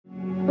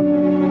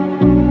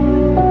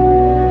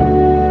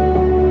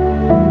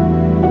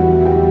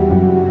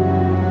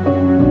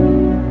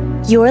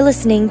You're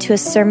listening to a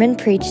sermon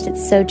preached at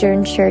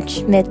Sojourn Church,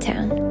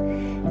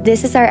 Midtown.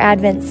 This is our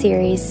Advent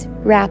series,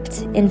 Wrapped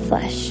in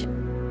Flesh.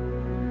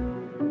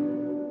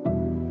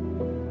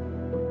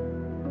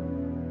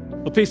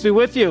 Well, peace be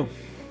with you.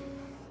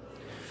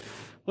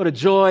 What a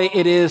joy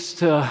it is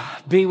to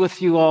be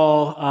with you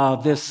all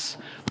this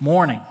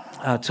morning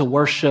to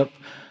worship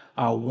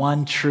our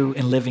one true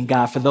and living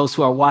God. For those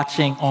who are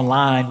watching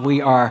online,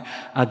 we are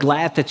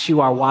glad that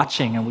you are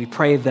watching, and we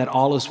pray that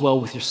all is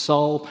well with your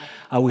soul.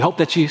 We hope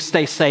that you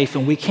stay safe,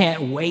 and we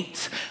can't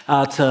wait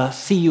to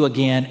see you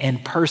again in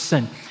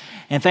person.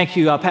 And thank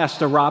you,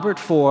 Pastor Robert,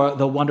 for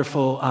the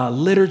wonderful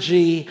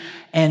liturgy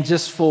and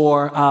just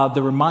for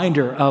the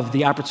reminder of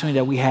the opportunity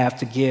that we have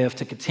to give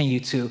to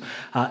continue to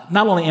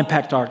not only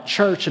impact our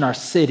church and our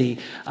city,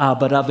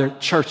 but other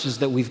churches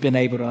that we've been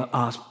able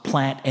to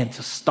plant and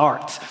to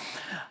start.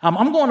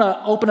 I'm going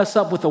to open us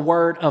up with a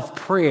word of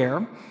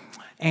prayer,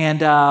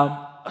 and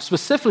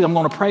specifically, I'm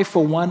going to pray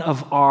for one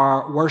of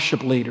our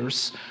worship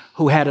leaders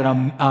who had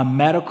a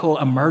medical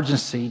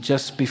emergency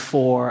just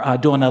before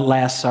doing the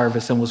last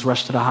service and was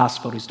rushed to the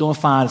hospital. He's doing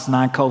fine. It's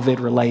non-COVID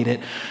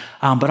related.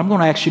 But I'm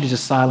going to ask you to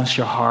just silence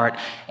your heart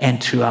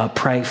and to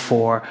pray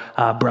for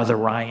Brother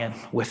Ryan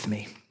with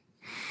me.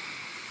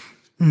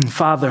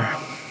 Father,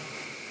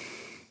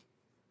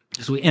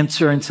 as we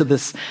enter into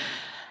this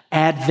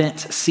Advent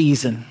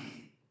season,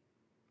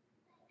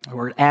 the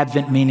word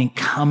Advent meaning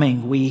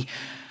coming,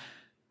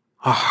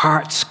 our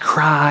hearts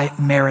cry,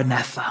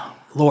 Maranatha.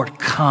 Lord,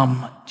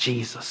 come,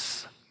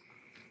 Jesus.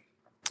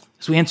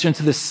 As we enter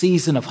into this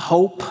season of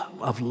hope,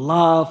 of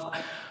love,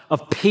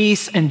 of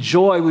peace and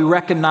joy, we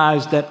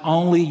recognize that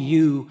only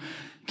you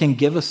can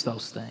give us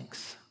those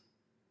things.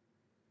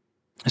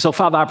 And so,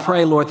 Father, I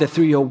pray, Lord, that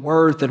through your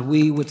word that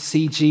we would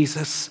see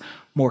Jesus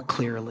more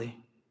clearly.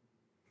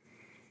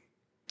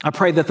 I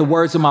pray that the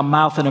words of my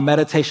mouth and the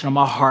meditation of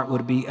my heart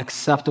would be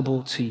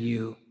acceptable to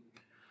you.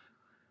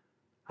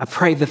 I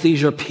pray that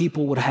these your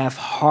people would have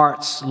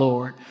hearts,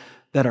 Lord,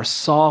 that are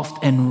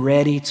soft and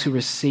ready to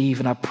receive.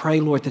 And I pray,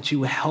 Lord, that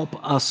you would help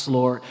us,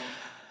 Lord,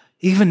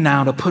 even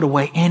now to put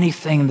away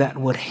anything that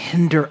would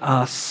hinder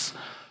us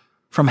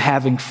from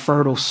having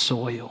fertile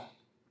soil.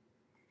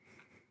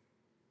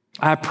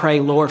 I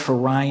pray, Lord, for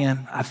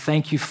Ryan. I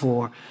thank you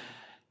for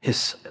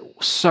his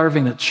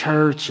serving the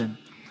church and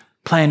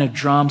playing the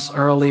drums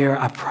earlier.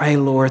 I pray,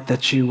 Lord,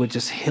 that you would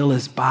just heal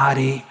his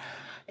body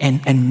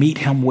and meet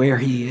him where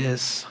he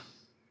is.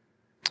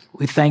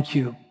 We thank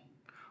you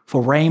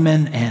for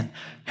Raymond and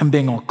him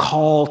being on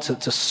call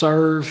to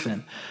serve,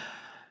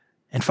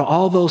 and for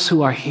all those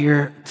who are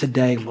here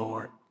today,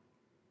 Lord,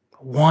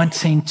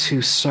 wanting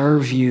to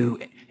serve you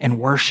and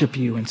worship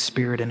you in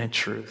spirit and in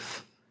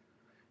truth.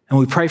 And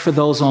we pray for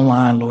those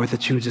online, Lord,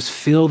 that you would just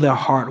fill their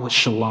heart with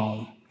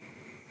shalom.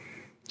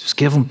 Just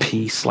give them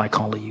peace like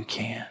only you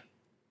can.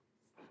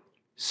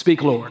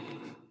 Speak, Lord,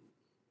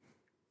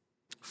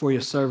 for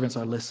your servants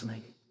are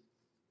listening.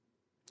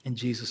 In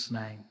Jesus'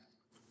 name,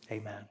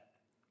 amen.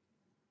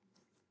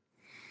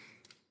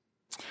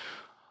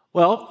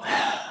 Well,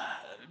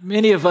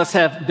 many of us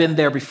have been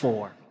there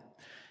before.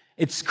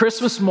 It's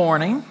Christmas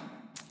morning,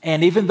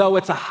 and even though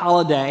it's a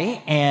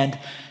holiday and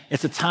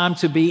it's a time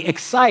to be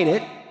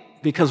excited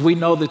because we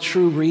know the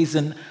true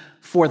reason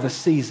for the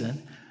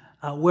season,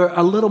 we're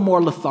a little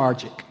more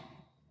lethargic.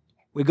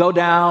 We go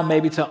down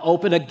maybe to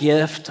open a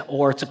gift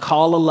or to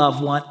call a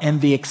loved one,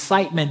 and the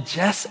excitement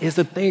just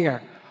isn't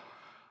there.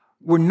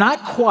 We're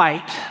not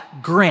quite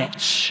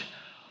Grinch,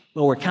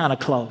 but we're kind of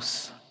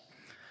close.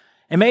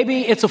 And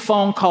maybe it's a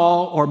phone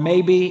call, or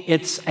maybe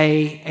it's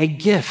a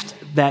gift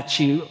that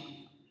you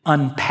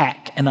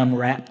unpack and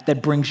unwrap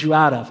that brings you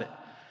out of it.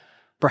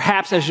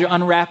 Perhaps as you're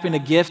unwrapping a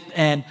gift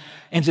and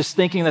just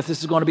thinking that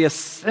this is going to be a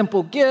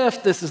simple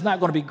gift, this is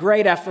not going to be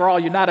great. After all,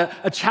 you're not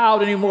a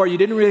child anymore. You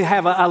didn't really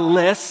have a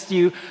list.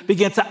 You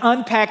begin to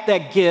unpack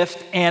that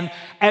gift, and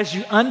as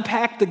you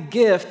unpack the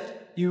gift,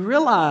 you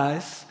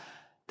realize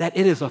that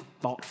it is a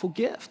thoughtful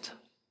gift.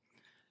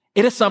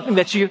 It is something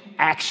that you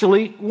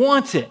actually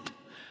wanted.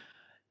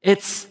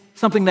 It's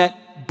something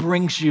that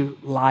brings you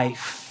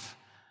life.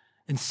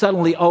 And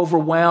suddenly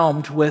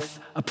overwhelmed with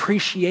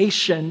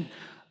appreciation,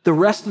 the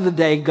rest of the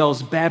day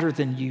goes better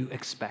than you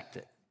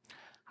expected.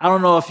 I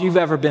don't know if you've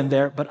ever been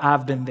there, but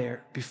I've been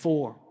there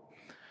before.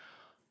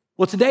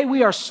 Well, today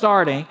we are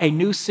starting a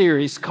new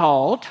series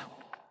called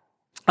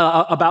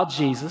about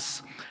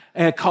Jesus,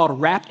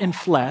 called Wrapped in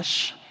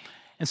Flesh.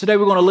 And today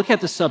we're going to look at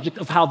the subject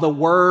of how the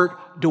Word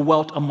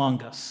dwelt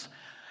among us.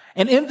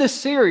 And in this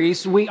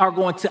series, we are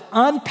going to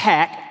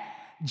unpack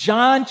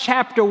John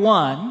chapter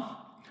 1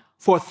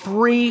 for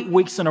 3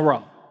 weeks in a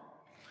row.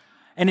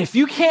 And if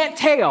you can't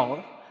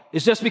tell,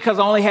 it's just because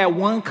I only had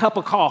 1 cup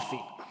of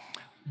coffee.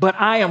 But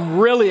I am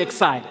really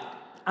excited.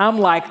 I'm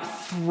like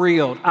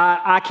thrilled.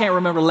 I can't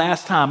remember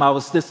last time I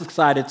was this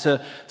excited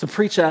to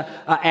preach an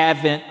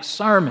Advent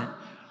sermon,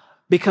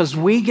 because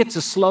we get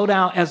to slow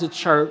down as a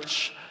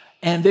church.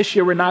 And this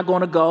year, we're not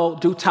going to go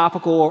do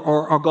topical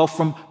or go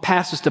from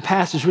passage to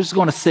passage. We're just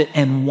going to sit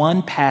in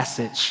one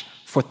passage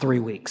for 3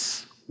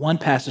 weeks. One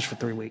passage for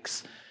 3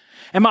 weeks.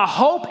 And my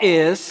hope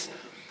is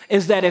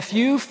that if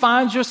you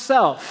find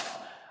yourself,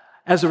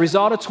 as a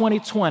result of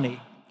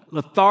 2020,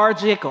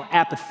 lethargic or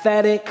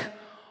apathetic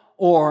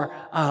or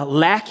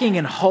lacking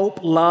in hope,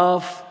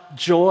 love,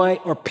 joy,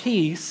 or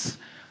peace,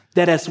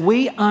 that as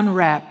we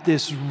unwrap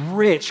this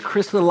rich,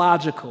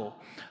 Christological,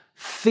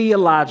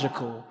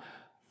 theological,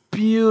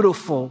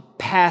 beautiful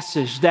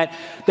passage that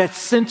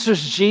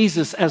centers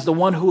Jesus as the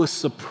one who is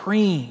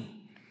supreme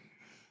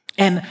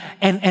and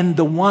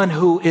the one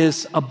who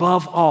is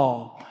above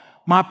all,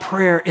 my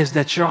prayer is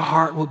that your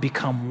heart would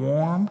become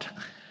warmed,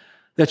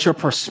 that your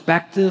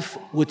perspective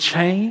would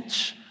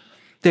change,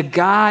 that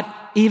God,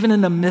 even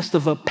in the midst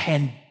of a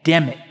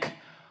pandemic,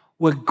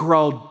 would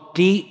grow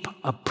deep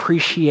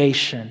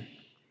appreciation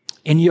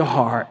in your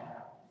heart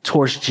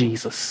towards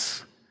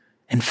Jesus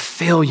and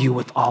fill you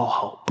with all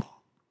hope.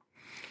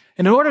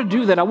 And in order to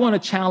do that, I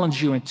want to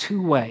challenge you in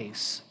two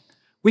ways.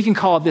 We can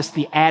call this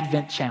the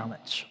Advent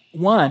Challenge.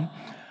 One,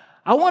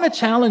 I want to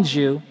challenge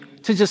you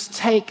to just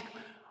take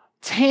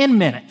 10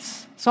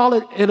 minutes. That's all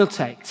it'll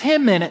take.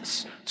 10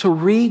 minutes to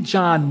read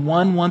John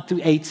 1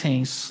 through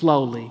 18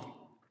 slowly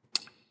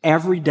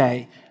every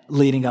day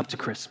leading up to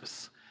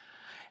Christmas.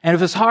 And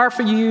if it's hard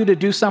for you to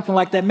do something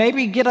like that,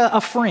 maybe get a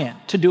friend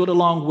to do it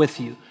along with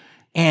you.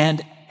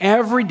 And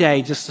every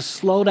day just to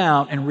slow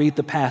down and read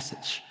the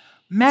passage.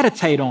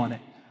 Meditate on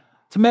it.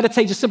 To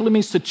meditate just simply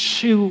means to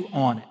chew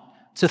on it,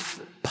 to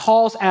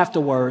pause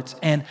afterwards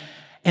and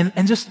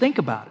just think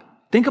about it.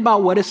 Think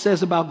about what it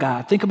says about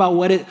God. Think about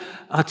what it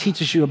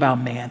teaches you about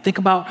man. Think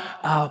about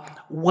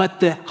what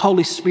the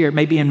Holy Spirit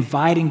may be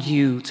inviting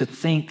you to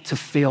think, to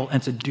feel,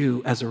 and to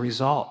do as a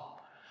result.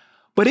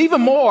 But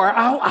even more,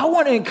 I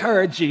want to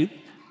encourage you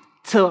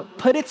to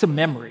put it to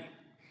memory.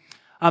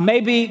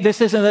 Maybe this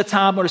isn't the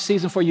time or the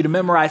season for you to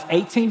memorize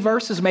 18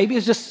 verses. Maybe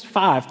it's just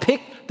 5.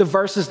 Pick the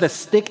verses that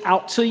stick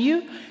out to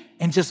you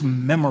and just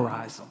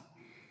memorize them.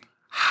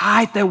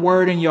 Hide that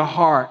word in your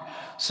heart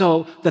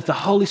so that the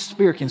Holy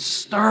Spirit can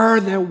stir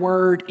their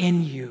word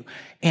in you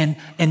and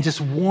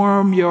just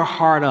warm your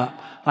heart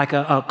up like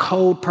a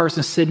cold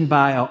person sitting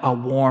by a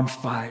warm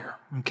fire,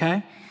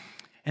 okay?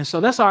 And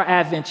so that's our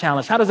Advent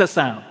challenge. How does that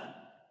sound?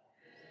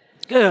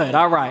 Good.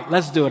 All right,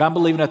 let's do it. I'm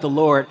believing that the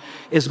Lord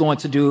is going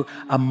to do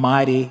a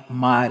mighty,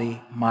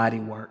 mighty, mighty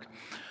work.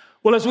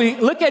 Well, as we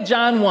look at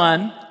John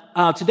 1,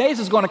 today's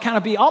is going to kind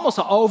of be almost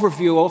an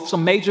overview of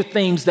some major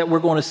themes that we're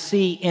going to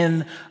see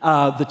in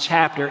the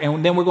chapter.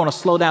 And then we're going to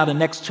slow down the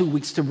next 2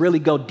 weeks to really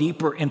go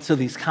deeper into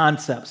these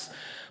concepts.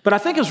 But I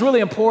think it's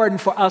really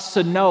important for us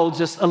to know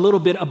just a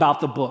little bit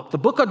about the book. The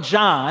book of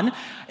John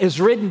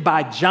is written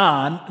by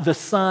John, the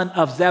son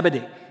of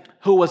Zebedee,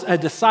 who was a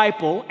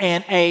disciple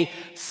and a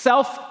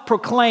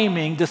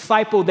self-proclaiming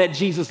disciple that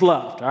Jesus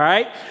loved, all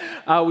right?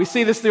 We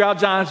see this throughout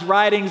John's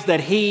writings that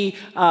he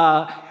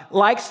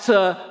likes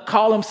to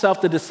call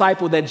himself the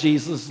disciple that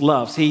Jesus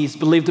loves. He's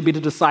believed to be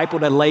the disciple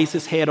that lays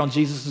his head on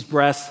Jesus'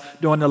 breast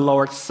during the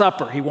Lord's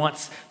Supper. He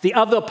wants the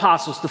other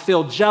apostles to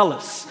feel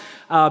jealous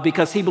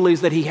because he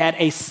believes that he had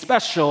a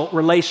special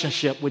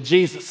relationship with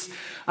Jesus.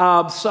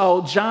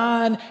 So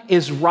John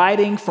is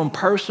writing from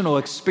personal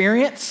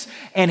experience,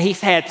 and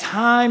he's had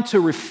time to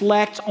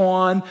reflect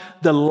on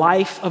the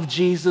life of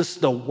Jesus,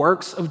 the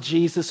works of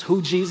Jesus,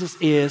 who Jesus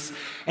is.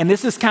 And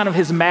this is kind of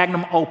his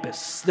magnum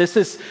opus. This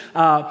is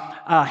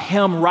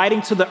him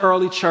writing to the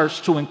early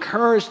church to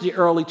encourage the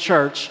early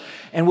church.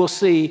 And we'll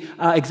see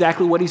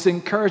exactly what he's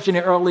encouraging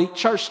the early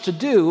church to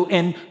do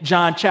in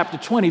John chapter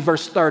 20,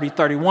 verse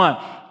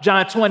 30-31.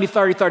 John 20,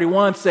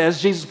 30-31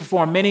 says, Jesus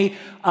performed many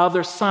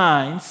other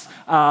signs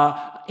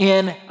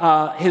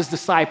with his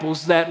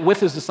disciples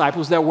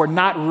that were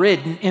not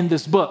written in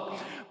this book.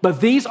 But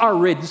these are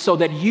written so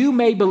that you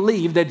may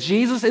believe that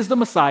Jesus is the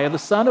Messiah, the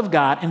Son of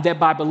God, and that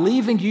by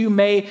believing you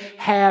may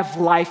have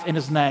life in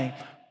his name.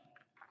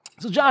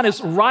 So John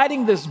is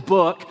writing this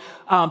book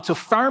to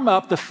firm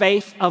up the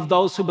faith of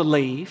those who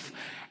believe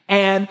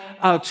and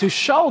to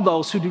show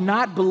those who do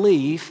not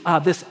believe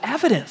this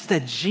evidence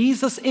that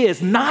Jesus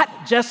is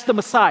not just the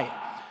Messiah,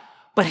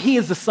 but he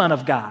is the Son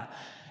of God.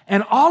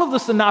 And all of the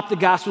synoptic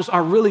gospels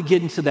are really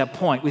getting to that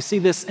point. We see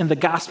this in the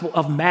Gospel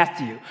of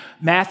Matthew.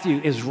 Matthew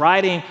is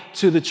writing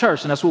to the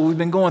church, and that's what we've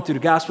been going through, the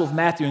Gospel of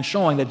Matthew, and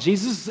showing that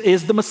Jesus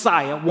is the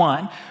Messiah,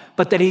 one,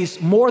 but that he's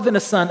more than a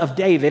son of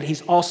David,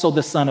 he's also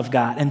the Son of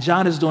God. And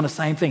John is doing the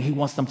same thing. He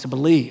wants them to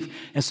believe.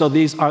 And so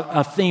these are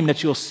a theme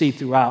that you'll see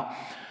throughout.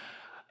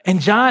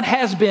 And John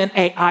has been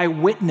an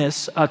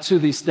eyewitness to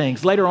these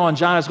things. Later on,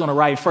 John is going to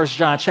write in 1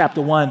 John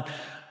chapter 1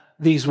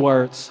 these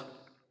words.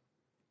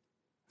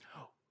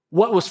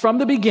 What was from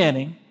the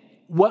beginning,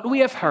 what we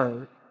have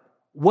heard,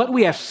 what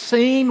we have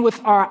seen with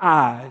our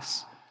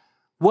eyes,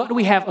 what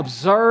we have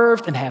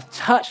observed and have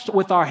touched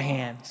with our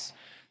hands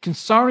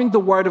concerning the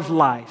word of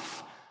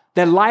life,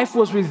 that life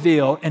was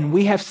revealed and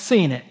we have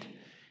seen it,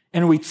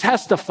 and we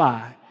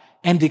testify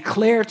and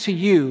declare to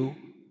you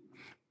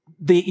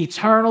the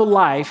eternal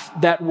life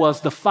that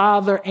was the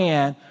Father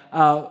and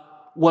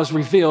was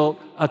revealed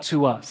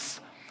to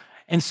us.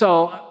 And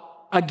so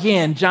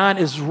again, John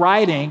is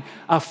writing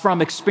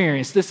from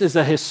experience. This is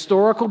a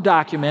historical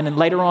document, and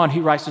later on he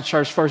writes to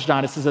church, 1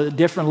 John. This is a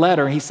different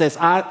letter, and he says,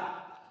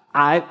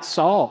 I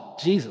saw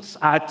Jesus.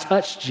 I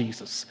touched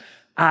Jesus.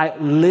 I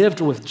lived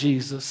with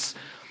Jesus,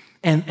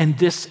 and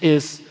this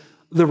is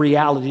the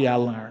reality I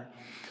learned.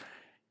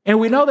 And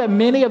we know that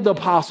many of the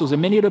apostles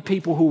and many of the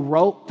people who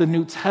wrote the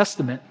New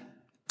Testament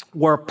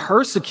were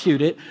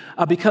persecuted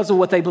because of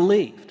what they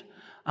believed.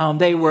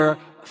 They were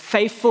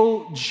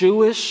faithful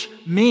Jewish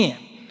men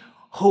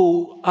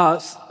who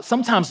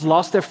sometimes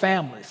lost their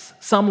families.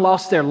 Some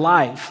lost their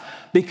life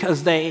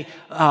because they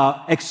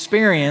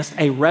experienced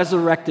a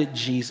resurrected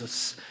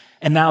Jesus.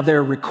 And now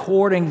they're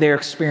recording their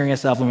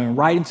experience of him and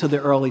writing to the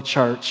early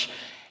church,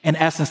 in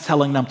essence,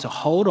 telling them to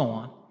hold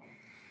on.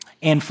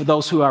 And for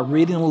those who are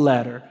reading the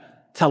letter,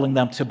 telling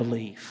them to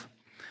believe.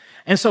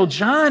 And so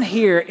John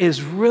here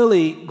is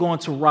really going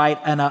to write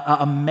an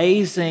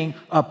amazing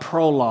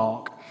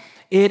prologue.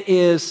 It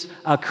is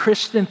a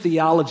Christian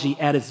theology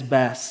at its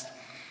best.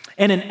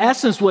 And in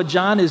essence, what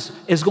John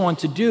is going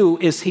to do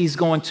is he's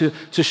going to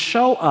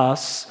show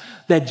us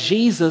that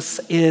Jesus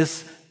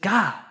is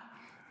God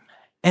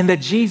and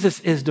that Jesus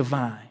is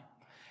divine.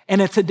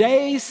 And in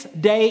today's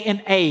day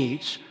and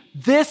age,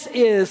 this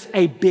is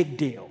a big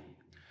deal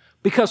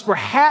because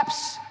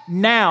perhaps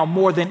now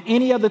more than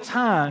any other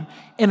time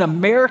in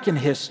American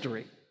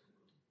history,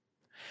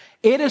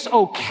 it is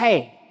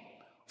okay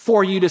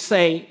for you to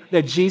say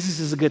that Jesus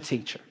is a good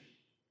teacher.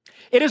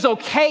 It is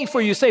okay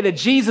for you to say that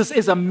Jesus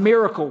is a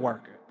miracle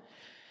worker.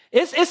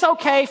 It's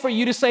okay for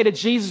you to say that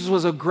Jesus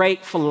was a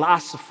great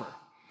philosopher.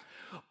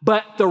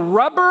 But the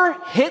rubber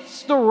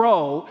hits the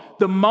road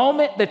the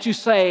moment that you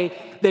say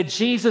that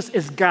Jesus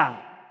is God.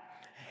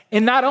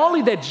 And not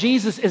only that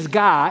Jesus is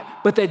God,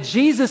 but that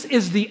Jesus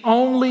is the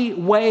only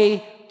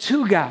way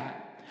to God.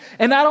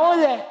 And not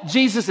only that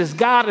Jesus is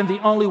God and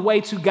the only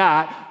way to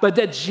God, but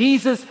that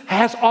Jesus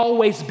has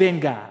always been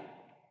God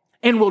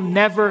and will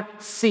never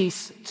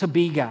cease to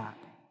be God.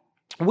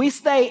 We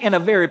stay in a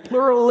very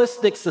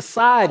pluralistic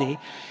society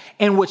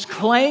in which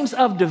claims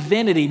of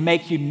divinity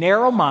make you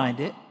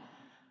narrow-minded,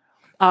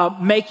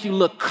 make you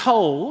look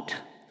cold,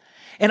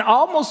 and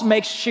almost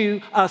makes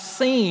you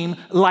seem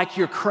like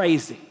you're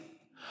crazy.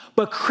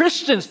 But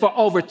Christians for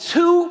over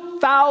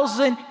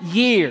 2,000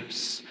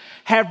 years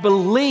have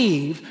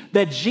believed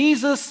that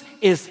Jesus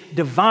is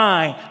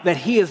divine, that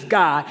he is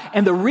God.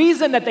 And the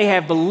reason that they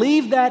have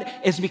believed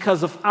that is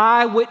because of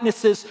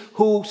eyewitnesses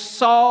who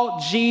saw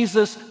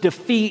Jesus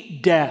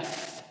defeat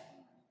death.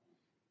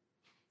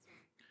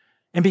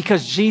 And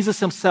because Jesus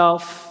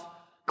himself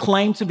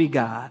claimed to be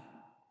God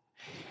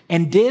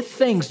and did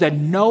things that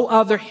no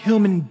other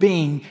human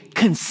being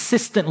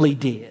consistently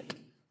did.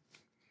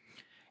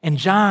 And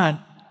John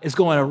is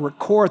going to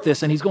record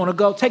this, and he's going to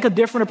go take a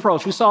different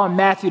approach. We saw in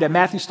Matthew that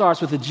Matthew starts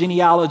with the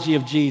genealogy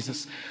of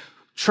Jesus,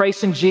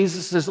 tracing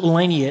Jesus'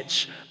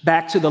 lineage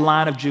back to the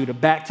line of Judah,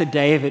 back to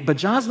David. But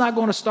John's not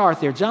going to start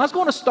there. John's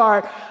going to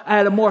start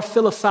at a more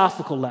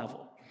philosophical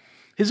level.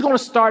 He's going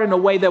to start in a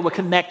way that would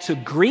connect to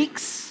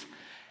Greeks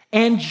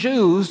and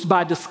Jews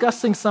by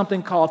discussing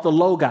something called the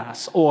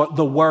Logos, or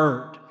the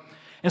Word.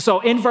 And so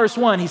in verse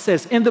 1, he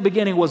says, "In the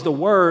beginning was the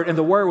Word, and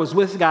the Word was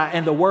with God,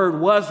 and the Word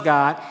was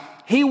God.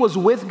 He was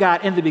with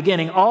God in the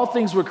beginning. All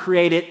things were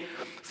created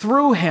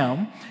through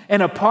him,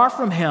 and apart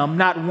from him,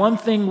 not one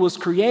thing was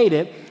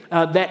created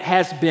that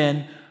has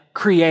been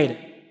created."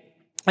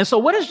 And so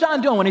what is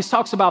John doing when he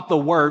talks about the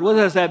Word? What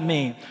does that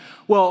mean?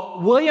 Well,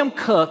 William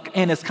Cook,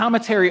 in his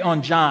commentary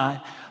on John,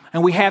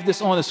 and we have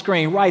this on the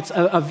screen, writes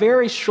a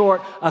very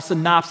short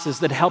synopsis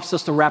that helps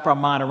us to wrap our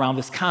mind around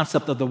this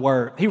concept of the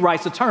Word. He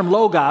writes, the term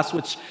logos,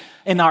 which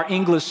in our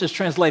English is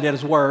translated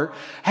as word,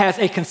 has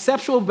a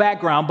conceptual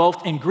background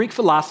both in Greek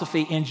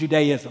philosophy and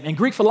Judaism. In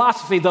Greek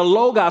philosophy, the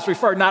logos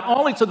referred not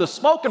only to the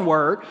spoken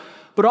word,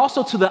 but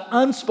also to the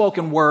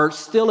unspoken word,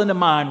 still in the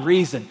mind,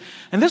 reason.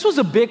 And this was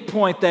a big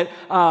point that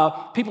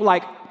people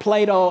like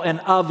Plato and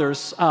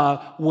others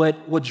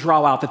would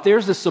draw out, that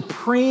there's a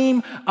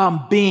supreme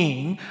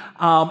being,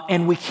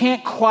 and we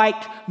can't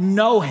quite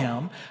know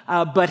him,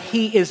 but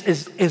he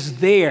is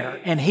there,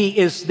 and he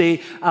is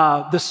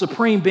the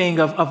supreme being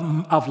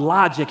of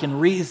logic and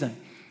reason.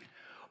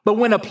 But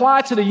when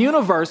applied to the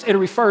universe, it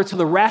referred to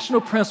the rational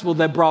principle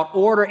that brought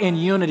order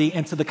and unity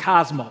into the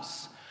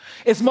cosmos.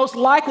 It's most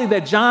likely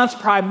that John's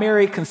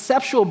primary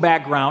conceptual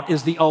background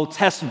is the Old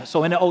Testament.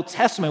 So in the Old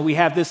Testament, we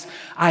have this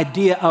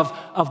idea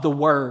of the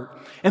Word.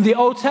 In the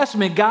Old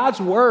Testament,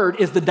 God's Word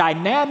is the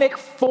dynamic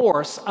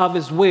force of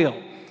his will.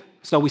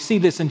 So we see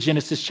this in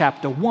Genesis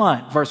chapter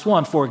 1, verse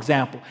 1, for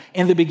example.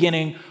 In the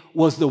beginning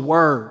was the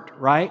Word,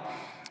 right?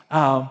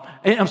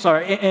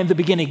 In the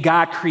beginning,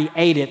 God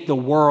created the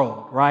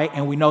world, right?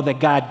 And we know that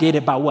God did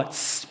it by what?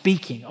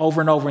 Speaking.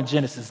 Over and over in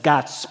Genesis,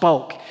 God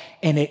spoke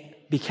and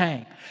it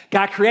became.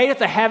 God created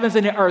the heavens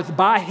and the earth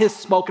by his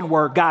spoken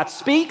word. God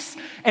speaks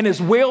and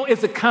his will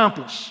is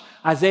accomplished.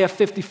 Isaiah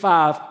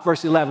 55,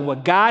 verse 11.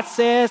 What God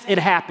says, it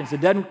happens.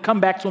 It doesn't come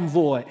back to him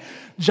void.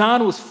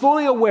 John was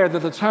fully aware that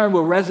the term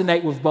will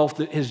resonate with both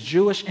his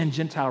Jewish and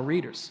Gentile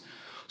readers.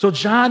 So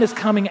John is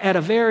coming at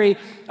a very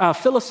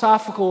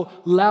philosophical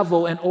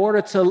level in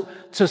order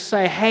to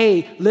say,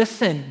 hey,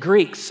 listen,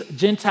 Greeks,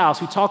 Gentiles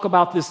who talk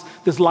about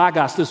this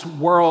logos, this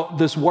world,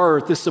 this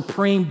word, this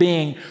supreme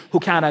being who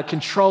kind of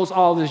controls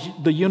all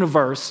the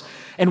universe,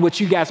 and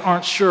which you guys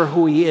aren't sure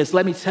who he is.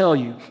 Let me tell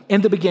you, in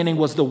the beginning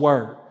was the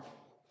Word.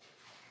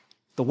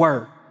 The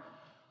Word.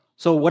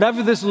 So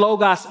whatever this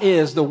logos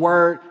is, the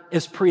Word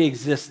is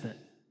pre-existent.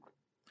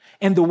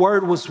 And the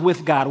Word was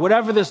with God.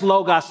 Whatever this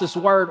logos, this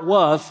Word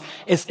was,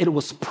 it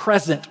was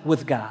present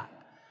with God.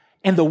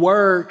 And the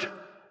Word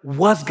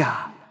was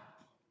God.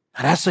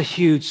 Now that's a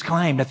huge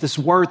claim, that this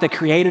Word that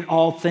created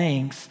all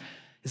things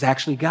is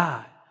actually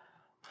God.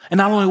 And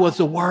not only was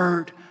the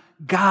Word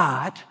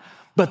God,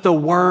 but the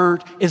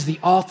Word is the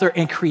author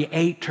and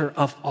creator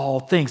of all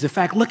things. In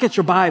fact, look at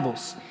your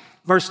Bibles.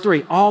 Verse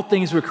 3, all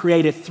things were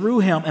created through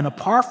him, and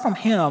apart from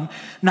him,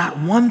 not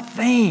one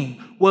thing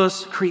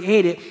was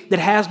created that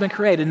has been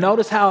created.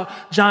 Notice how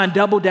John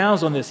double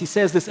downs on this. He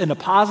says this in the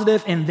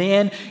positive and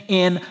then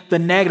in the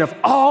negative.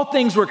 All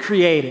things were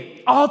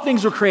created. All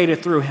things were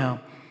created through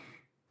him.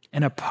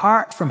 And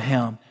apart from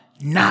him,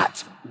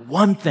 not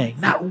one thing,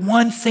 not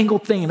one single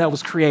thing that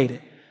was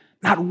created.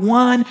 Not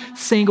one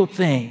single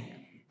thing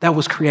that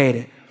was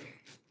created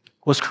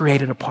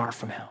apart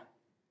from him.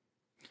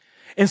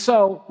 And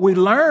so we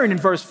learn in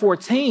verse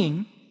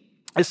 14,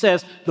 it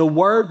says, the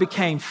Word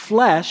became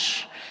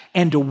flesh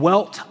and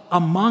dwelt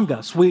among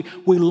us. We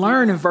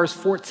learn in verse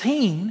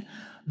 14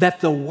 that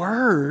the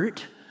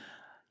Word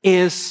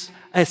is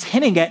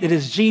hinting at it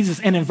is Jesus.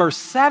 And in verse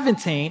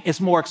 17,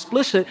 it's more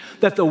explicit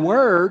that the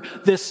Word,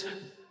 this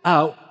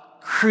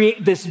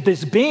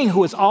being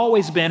who has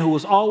always been, who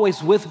was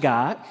always with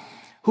God,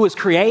 who has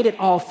created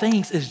all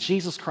things, is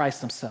Jesus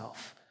Christ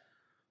himself.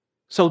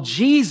 So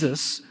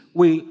Jesus,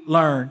 we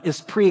learn,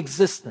 is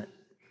pre-existent.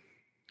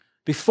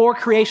 Before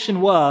creation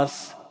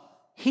was,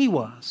 he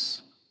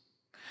was.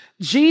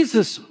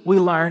 Jesus, we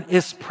learn,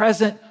 is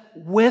present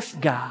with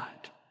God.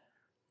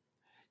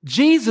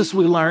 Jesus,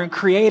 we learn,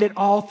 created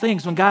all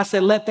things. When God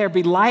said, let there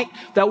be light,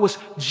 that was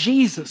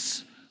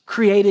Jesus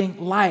creating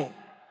light.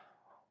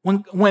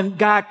 When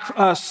God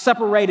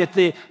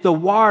separated the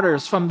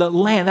waters from the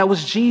land, that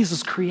was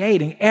Jesus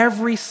creating.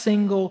 Every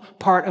single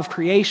part of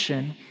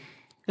creation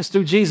is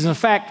through Jesus. In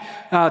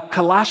fact,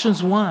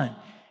 Colossians 1,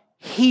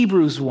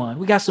 Hebrews 1,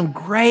 we got some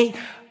great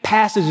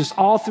passages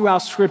all throughout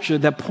Scripture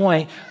that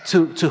point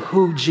to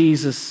who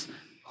Jesus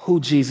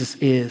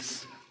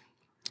is.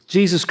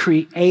 Jesus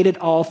created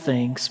all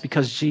things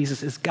because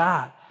Jesus is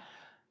God.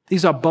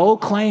 These are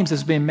bold claims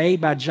that's been made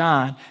by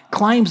John,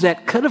 claims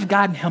that could have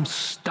gotten him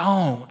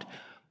stoned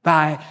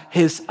by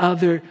his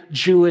other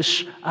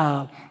Jewish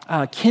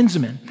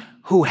kinsmen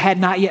who had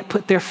not yet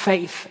put their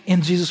faith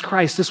in Jesus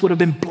Christ. This would have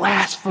been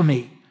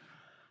blasphemy,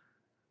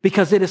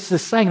 because it is the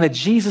saying that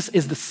Jesus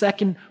is the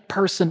second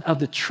person of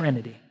the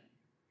Trinity.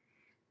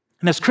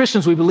 And as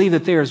Christians, we believe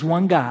that there is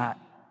one God.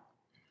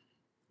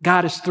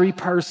 God is three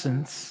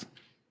persons.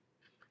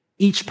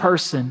 Each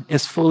person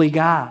is fully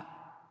God.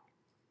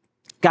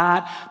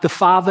 God the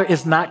Father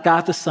is not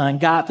God the Son.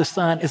 God the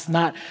Son is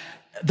not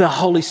the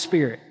Holy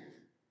Spirit.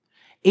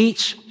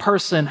 Each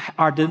person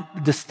are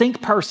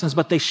distinct persons,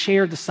 but they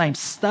share the same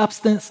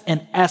substance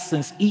and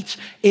essence. Each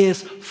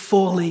is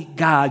fully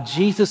God.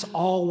 Jesus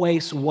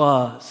always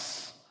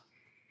was.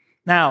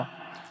 Now,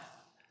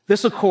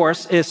 this, of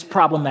course, is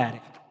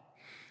problematic.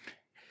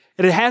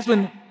 And it has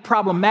been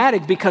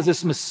problematic because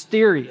it's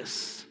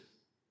mysterious.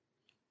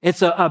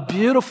 It's a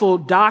beautiful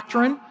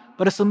doctrine,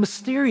 but it's a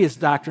mysterious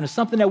doctrine. It's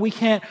something that we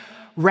can't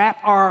wrap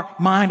our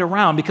mind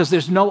around because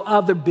there's no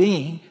other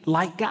being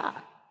like God.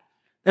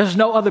 There's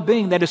no other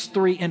being that is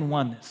three in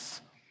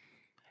oneness.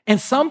 And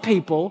some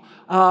people,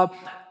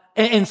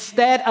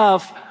 instead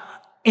of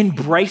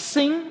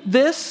embracing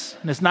this,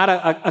 and it's not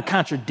a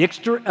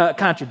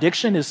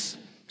contradiction, it's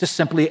just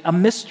simply a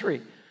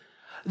mystery.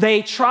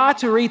 They try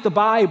to read the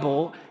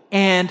Bible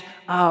and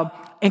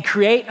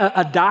create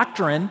a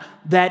doctrine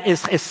that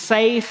is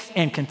safe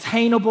and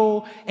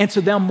containable and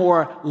to them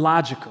more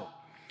logical.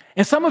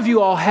 And some of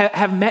you all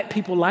have met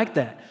people like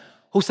that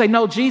who say,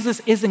 no,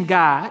 Jesus isn't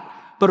God,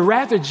 but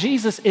rather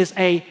Jesus is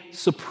a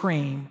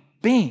supreme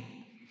being.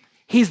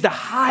 He's the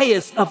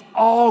highest of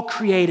all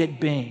created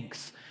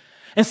beings.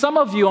 And some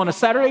of you on a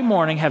Saturday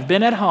morning have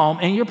been at home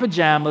in your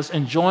pajamas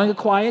enjoying a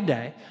quiet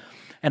day,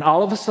 and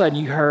all of a sudden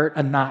you heard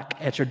a knock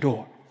at your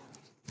door.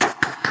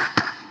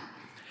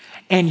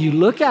 And you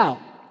look out,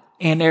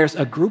 and there's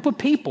a group of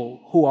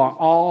people who are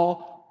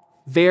all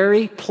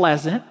very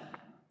pleasant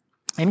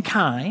and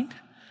kind,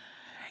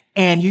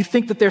 and you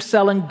think that they're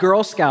selling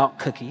Girl Scout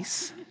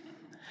cookies,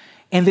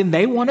 and then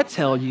they want to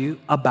tell you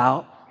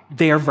about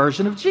their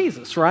version of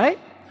Jesus, right?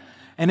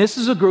 And this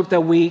is a group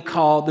that we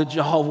call the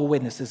Jehovah's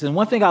Witnesses. And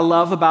one thing I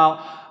love about,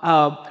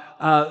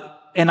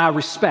 and I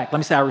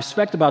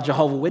respect about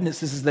Jehovah's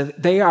Witnesses is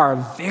that they are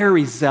a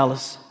very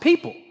zealous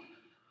people.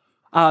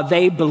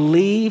 They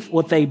believe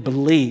what they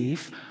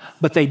believe,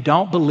 but they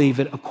don't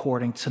believe it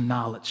according to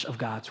knowledge of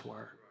God's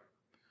word.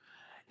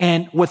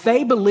 And what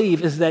they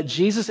believe is that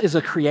Jesus is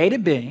a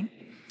created being,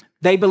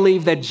 They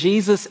believe that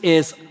Jesus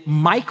is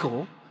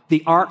Michael,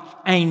 the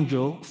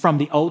archangel from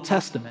the Old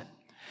Testament,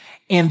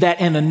 and that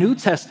in the New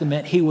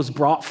Testament, he was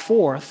brought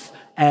forth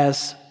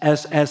as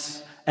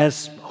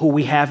who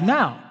we have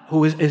now,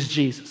 who is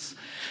Jesus.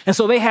 And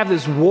so they have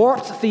this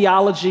warped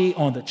theology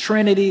on the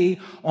Trinity,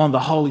 on the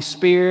Holy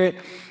Spirit,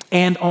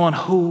 and on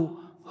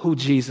who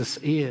Jesus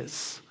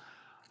is.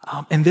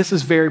 And this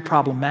is very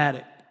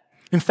problematic.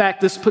 In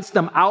fact, this puts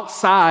them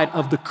outside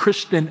of the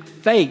Christian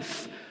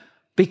faith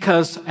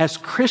because as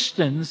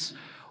Christians,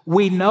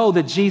 we know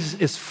that Jesus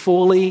is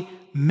fully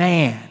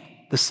man,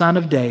 the Son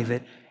of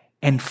David,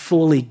 and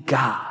fully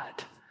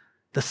God,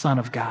 the Son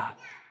of God.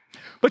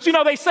 But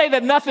they say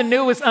that nothing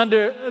new is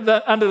under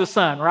the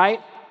sun,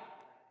 right?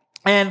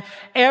 And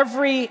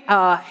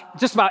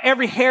just about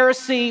every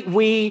heresy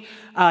we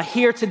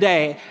hear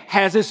today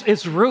has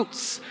its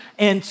roots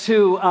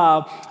into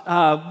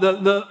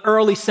the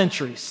early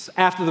centuries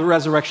after the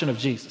resurrection of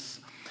Jesus.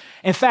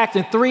 In fact,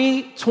 in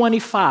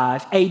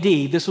 325 AD,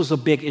 this was a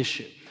big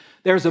issue.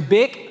 There was a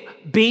big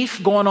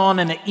beef going on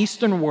in the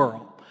Eastern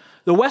world.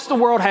 The Western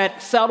world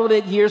had settled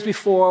it years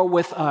before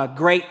with a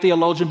great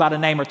theologian by the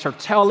name of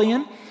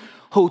Tertullian,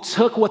 who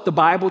took what the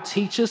Bible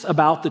teaches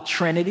about the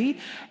Trinity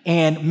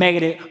and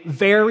made it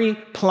very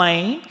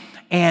plain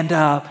and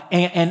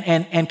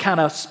kind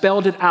of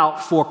spelled it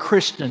out for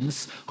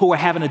Christians who were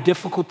having a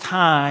difficult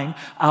time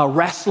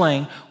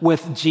wrestling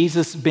with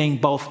Jesus being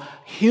both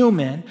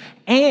human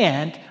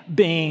and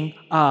being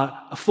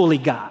fully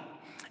God.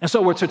 And so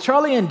what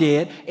Tertullian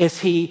did is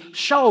he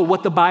showed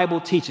what the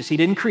Bible teaches. He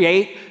didn't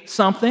create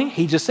something.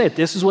 He just said,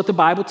 this is what the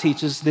Bible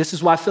teaches. This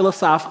is why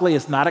philosophically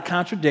it's not a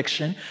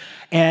contradiction.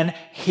 And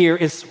here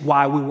is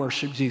why we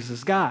worship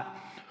Jesus God.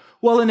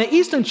 Well, in the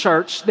Eastern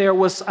Church, there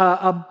was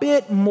a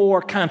bit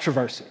more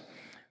controversy.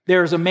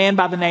 There was a man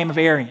by the name of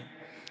Arian.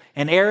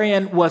 And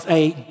Arian was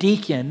a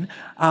deacon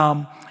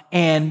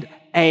in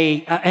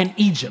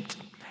Egypt.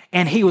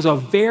 And he was a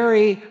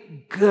very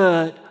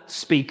good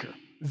speaker,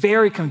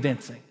 very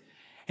convincing.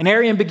 And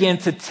Arian began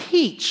to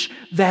teach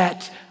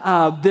that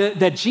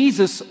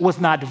Jesus was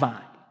not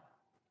divine,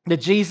 that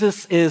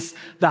Jesus is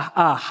the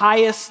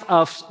highest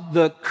of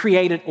the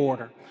created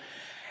order.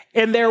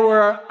 And there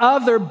were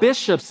other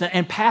bishops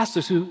and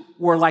pastors who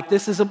were like,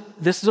 this is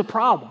a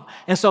problem.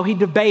 And so he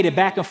debated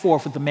back and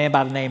forth with a man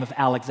by the name of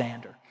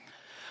Alexander.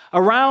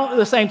 Around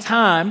the same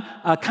time,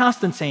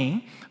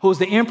 Constantine, who was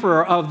the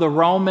emperor of the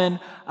Roman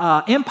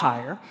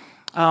Empire,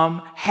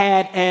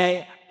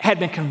 had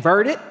been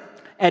converted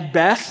at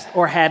best,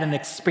 or had an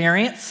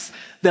experience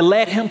that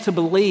led him to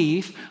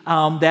believe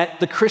that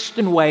the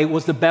Christian way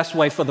was the best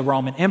way for the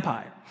Roman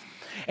Empire.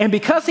 And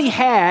because he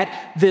had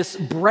this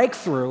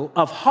breakthrough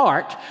of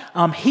heart,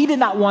 he did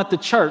not want the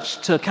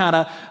church to kind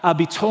of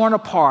be torn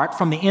apart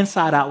from the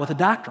inside out with a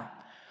doctrine.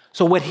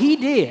 So what he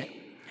did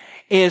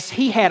is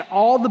he had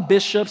all the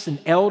bishops and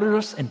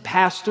elders and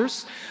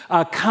pastors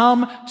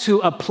come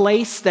to a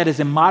place that is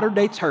in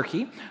modern-day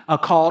Turkey,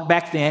 called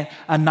back then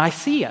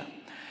Nicaea.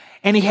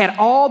 And he had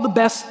all the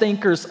best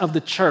thinkers of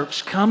the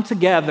church come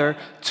together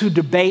to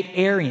debate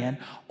Arian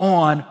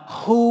on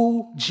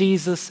who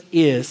Jesus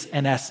is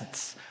in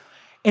essence.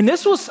 And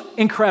this was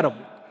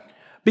incredible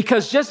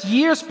because just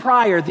years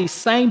prior, these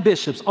same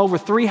bishops, over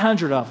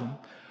 300 of them,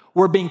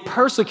 were being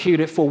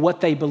persecuted for what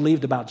they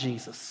believed about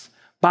Jesus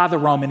by the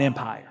Roman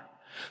Empire.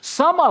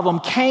 Some of them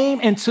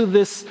came into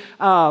this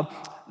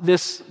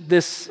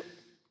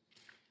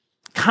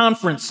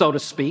conference, so to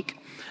speak,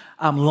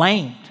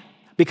 lamed,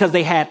 because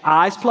they had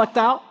eyes plucked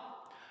out,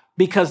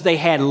 because they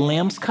had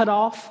limbs cut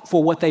off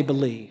for what they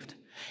believed.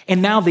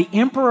 And now the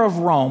emperor of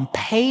Rome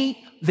paid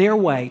their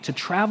way to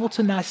travel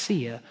to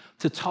Nicaea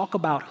to talk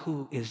about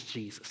who is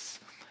Jesus.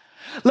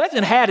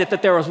 Legend had it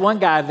that there was one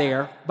guy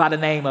there by the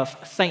name of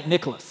St.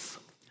 Nicholas.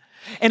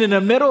 And in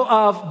the middle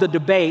of the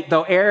debate,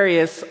 though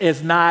Arian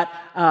is not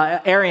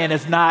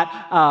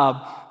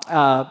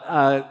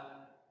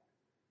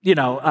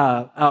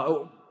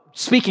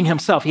speaking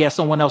himself, he has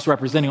someone else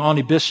representing.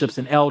 Only bishops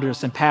and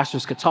elders and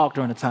pastors could talk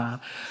during the time.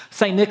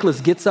 St.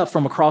 Nicholas gets up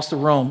from across the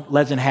room,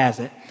 legend has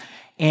it,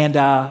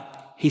 and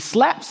he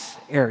slaps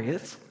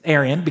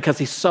Arian because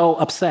he's so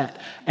upset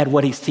at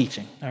what he's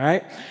teaching, all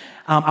right?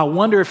 I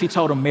wonder if he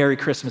told him Merry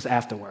Christmas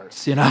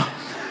afterwards,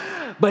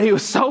 But he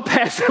was so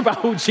passionate about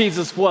who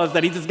Jesus was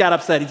that he just got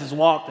upset. He just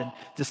walked and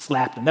just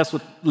slapped him. That's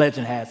what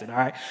legend has it, all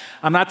right?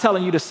 I'm not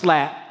telling you to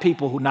slap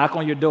people who knock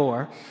on your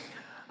door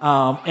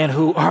and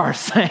who are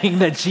saying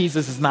that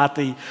Jesus is not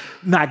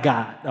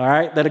God, all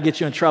right? That'll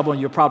get you in trouble,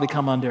 and you'll probably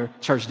come under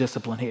church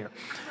discipline here.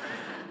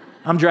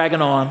 I'm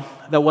dragging on.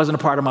 That wasn't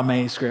a part of my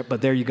manuscript,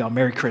 but there you go.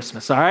 Merry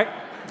Christmas, all right?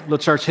 A little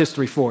church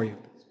history for you.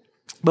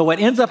 But what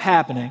ends up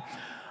happening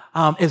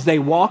is they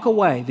walk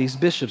away, these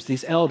bishops,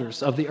 these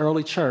elders of the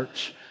early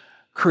church,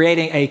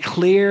 creating a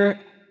clear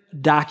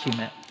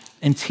document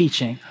and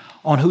teaching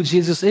on who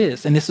Jesus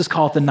is. And this is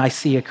called the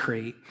Nicene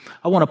Creed.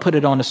 I want to put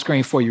it on the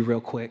screen for you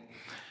real quick.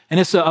 And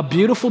it's a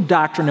beautiful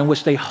doctrine in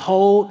which they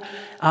hold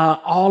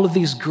all of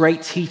these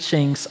great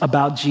teachings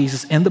about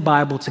Jesus in the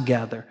Bible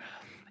together.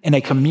 and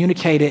they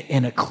communicate it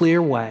in a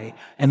clear way.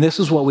 And this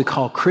is what we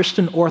call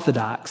Christian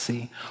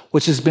orthodoxy,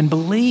 which has been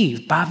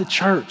believed by the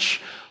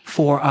church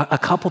for a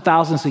couple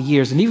thousands of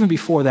years, and even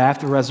before that,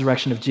 after the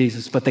resurrection of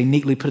Jesus, but they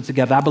neatly put it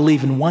together. I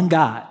believe in one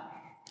God,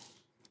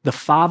 the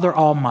Father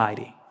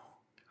Almighty,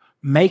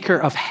 maker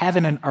of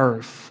heaven and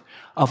earth,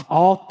 of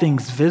all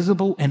things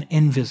visible and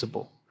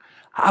invisible.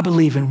 I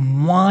believe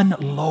in one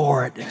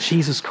Lord,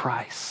 Jesus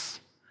Christ.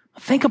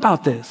 Think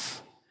about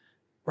this,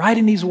 right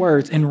in these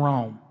words in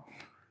Rome,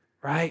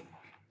 right?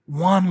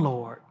 One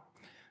Lord,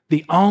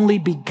 the only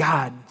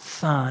begotten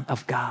Son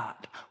of God,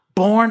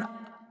 born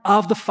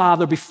of the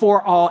Father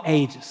before all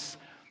ages,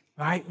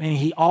 right? And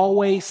he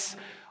always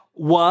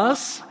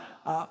was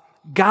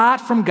God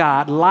from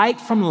God, light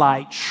from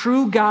light,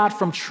 true God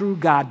from true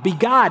God,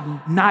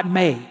 begotten, not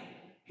made.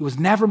 He was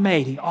never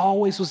made. He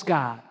always was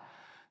God.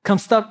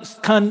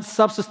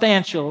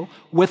 Consubstantial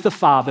with the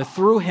Father.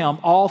 Through him,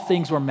 all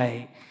things were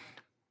made.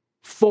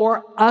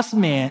 For us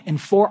men and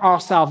for our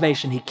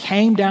salvation, he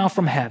came down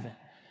from heaven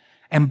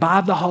and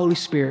by the Holy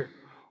Spirit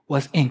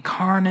was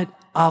incarnate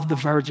of the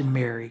Virgin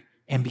Mary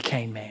and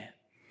became man.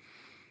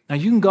 Now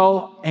you can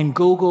go and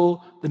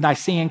Google the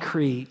Nicene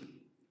Creed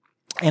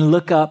and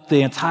look up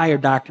the entire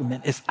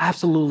document. It's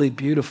absolutely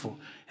beautiful.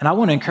 And I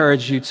want to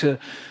encourage you to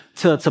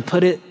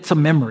put it to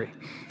memory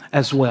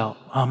as well.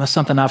 That's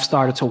something I've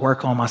started to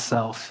work on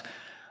myself.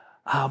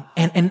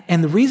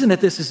 And the reason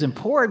that this is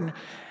important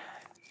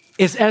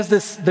is, as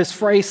this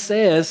phrase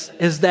says,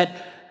 is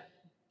that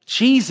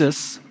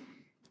Jesus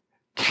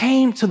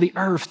came to the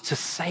earth to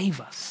save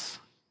us.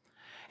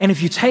 And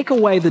if you take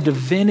away the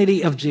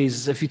divinity of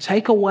Jesus, if you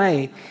take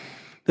away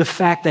the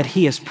fact that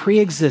he is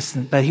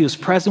pre-existent, that he was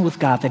present with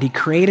God, that he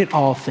created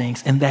all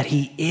things, and that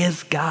he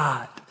is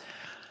God,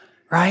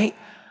 right?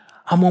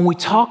 When we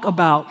talk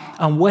about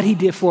what he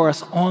did for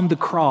us on the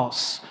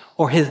cross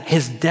or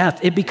his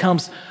death, it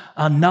becomes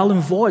null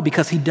and void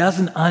because he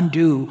doesn't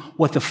undo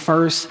what the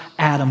first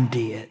Adam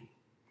did,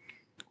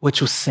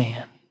 which was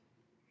sin.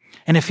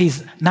 And if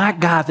he's not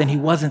God, then he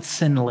wasn't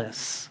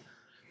sinless.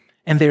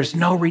 And there's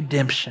no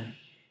redemption.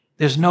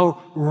 There's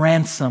no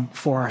ransom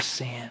for our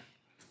sin.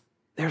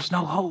 There's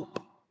no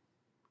hope.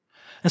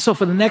 And so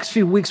for the next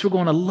few weeks, we're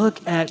going to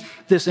look at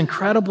this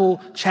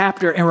incredible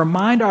chapter and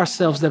remind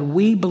ourselves that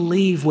we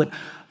believe what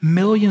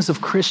millions of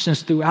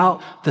Christians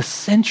throughout the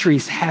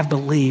centuries have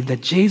believed,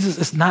 that Jesus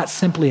is not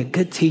simply a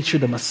good teacher,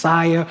 the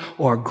Messiah,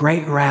 or a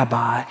great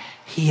rabbi.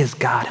 He is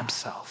God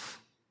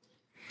himself.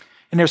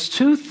 And there's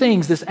two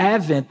things this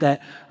Advent,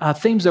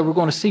 themes that we're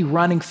going to see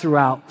running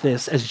throughout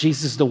this as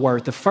Jesus is the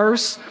Word. The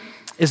first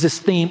is this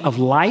theme of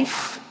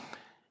life,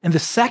 and the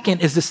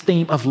second is this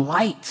theme of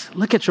light.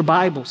 Look at your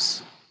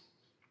Bibles.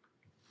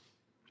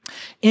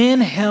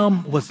 In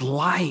him was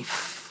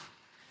life,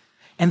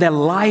 and that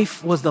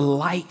life was the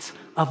light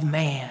of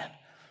man.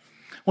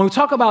 When we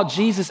talk about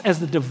Jesus as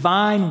the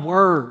divine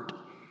Word,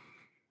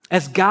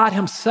 as God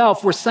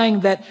himself, we're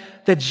saying that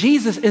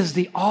Jesus is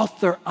the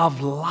author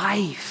of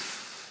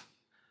life.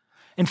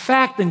 In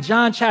fact, in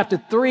John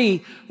chapter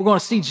 3, we're going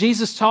to see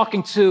Jesus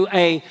talking to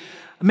a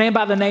man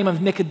by the name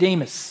of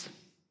Nicodemus.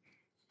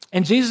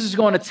 And Jesus is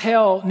going to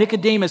tell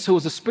Nicodemus, who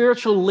was a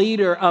spiritual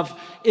leader of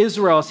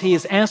Israel, as he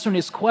is answering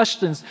his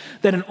questions,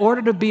 that in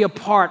order to be a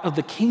part of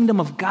the kingdom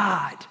of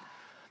God,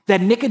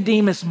 that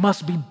Nicodemus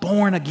must be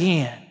born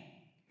again.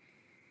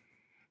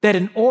 That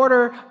in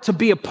order to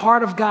be a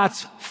part of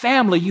God's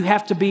family, you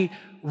have to be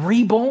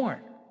reborn.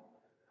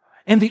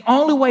 And the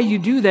only way you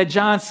do that,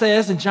 John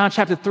says in John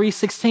chapter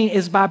 3:16,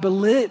 is by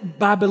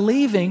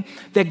believing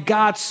that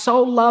God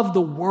so loved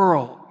the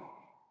world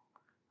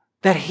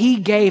that he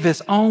gave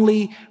his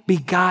only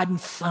begotten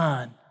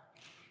Son,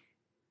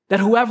 that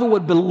whoever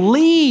would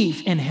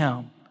believe in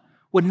him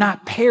would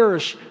not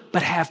perish,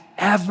 but have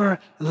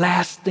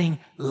everlasting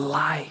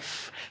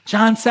life.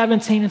 John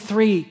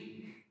 17:3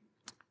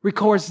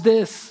 records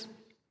this.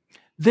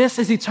 This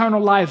is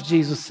eternal life,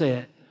 Jesus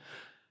said,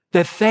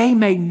 that they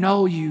may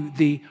know you,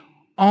 the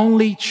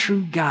only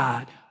true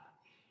God,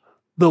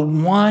 the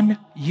one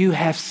you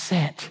have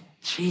sent,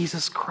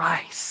 Jesus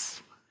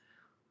Christ.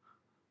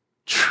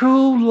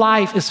 True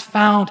life is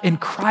found in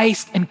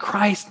Christ and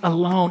Christ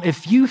alone.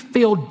 If you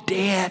feel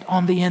dead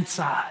on the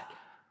inside,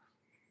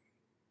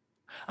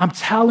 I'm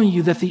telling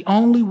you that the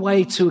only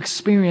way to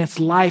experience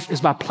life is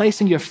by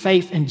placing your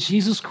faith in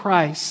Jesus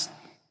Christ,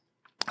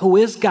 who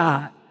is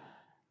God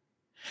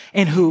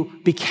and who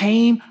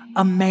became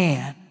a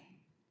man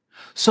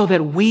so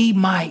that we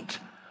might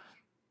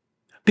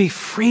be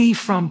free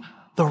from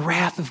the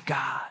wrath of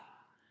God,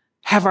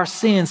 have our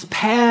sins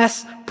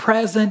past,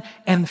 present,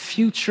 and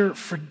future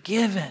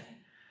forgiven.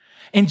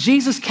 And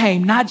Jesus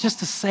came not just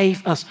to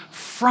save us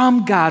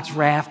from God's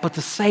wrath, but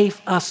to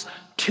save us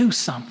to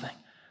something.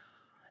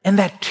 And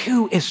that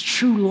too is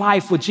true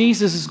life, what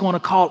Jesus is going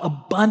to call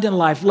abundant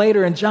life.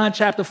 Later in John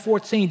chapter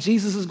 14,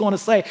 Jesus is going to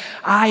say,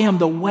 I am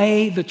the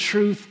way, the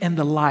truth, and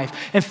the life.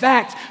 In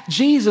fact,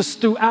 Jesus,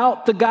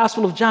 throughout the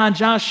Gospel of John,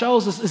 John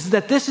shows us is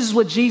that this is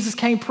what Jesus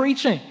came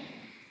preaching.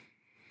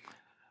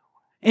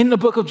 In the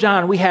book of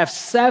John, we have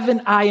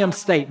 7 I am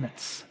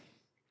statements.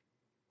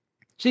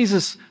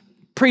 Jesus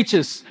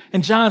preaches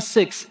in John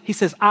 6, he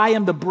says, I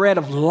am the bread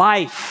of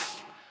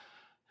life.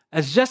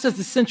 As just as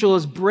essential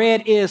as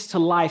bread is to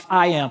life,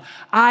 I am.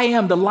 I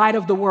am the light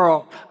of the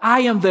world.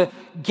 I am the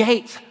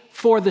gate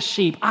for the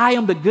sheep. I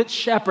am the good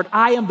shepherd.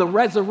 I am the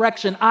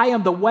resurrection. I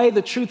am the way,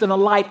 the truth, and the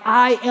light.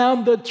 I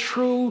am the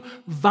true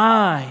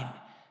vine.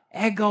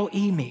 Ego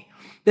eimi.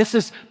 This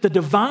is the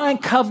divine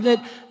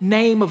covenant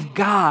name of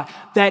God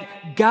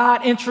that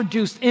God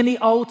introduced in the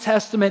Old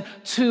Testament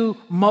to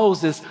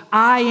Moses.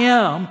 I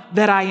am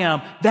that I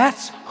am.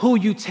 That's who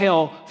you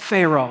tell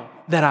Pharaoh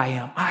that I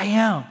am. I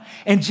am.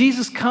 And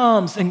Jesus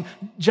comes, and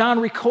John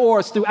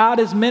records throughout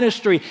his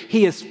ministry,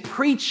 he is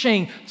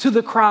preaching to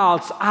the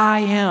crowds,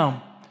 I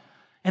am.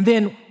 And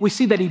then we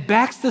see that he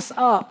backs this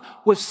up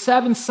with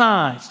 7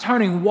 signs,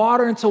 turning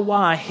water into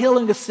wine,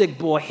 healing a sick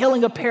boy,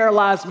 healing a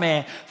paralyzed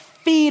man,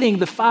 feeding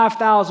the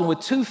 5,000 with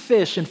 2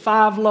 fish and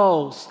 5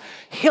 loaves,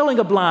 healing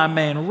a blind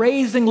man,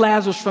 raising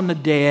Lazarus from the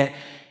dead,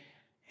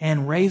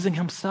 and raising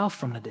himself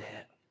from the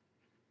dead.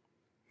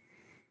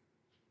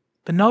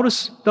 But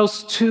notice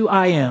those 2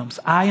 I ams.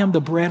 I am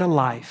the bread of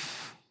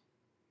life.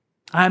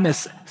 I am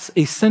as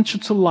essential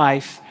to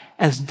life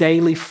as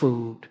daily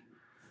food.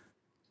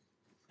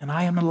 And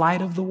I am the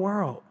light of the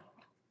world.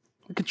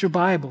 Look at your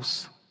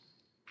Bibles.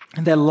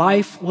 And that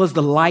life was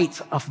the light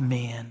of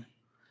men.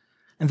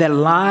 And that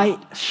light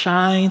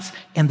shines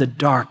in the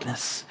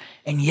darkness.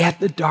 And yet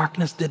the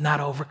darkness did not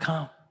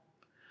overcome.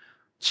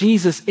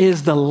 Jesus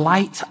is the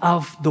light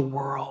of the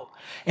world.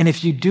 And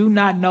if you do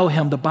not know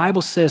him, the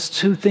Bible says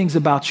 2 things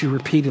about you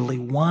repeatedly.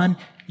 1,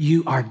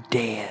 you are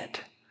dead.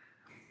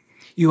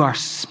 You are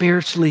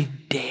spiritually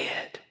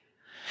dead.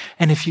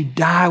 And if you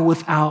die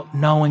without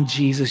knowing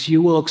Jesus,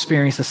 you will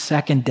experience a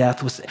second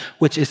death,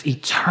 which is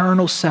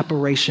eternal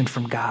separation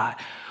from God,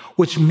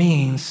 which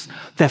means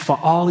that for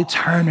all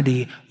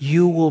eternity,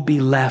 you will be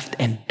left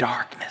in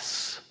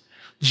darkness.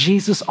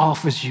 Jesus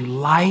offers you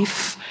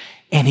life,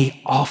 and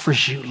he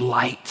offers you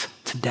light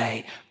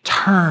today.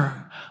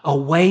 Turn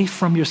away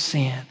from your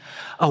sin,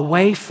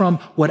 away from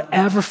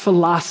whatever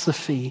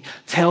philosophy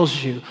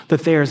tells you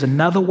that there is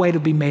another way to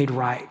be made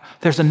right.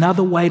 There's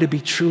another way to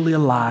be truly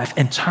alive,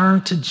 and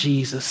turn to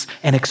Jesus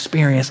and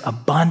experience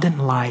abundant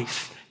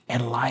life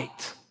and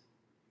light.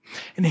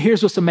 And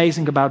here's what's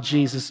amazing about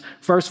Jesus.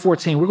 Verse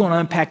 14, we're going to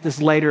unpack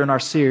this later in our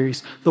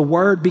series. The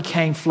Word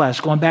became flesh.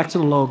 Going back to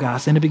the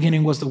Logos, in the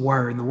beginning was the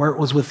Word, and the Word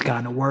was with God,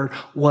 and the Word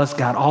was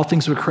God. All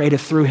things were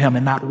created through him,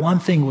 and not one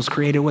thing was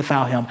created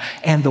without him.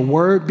 And the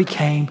Word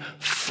became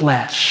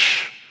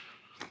flesh.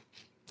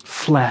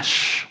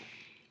 Flesh.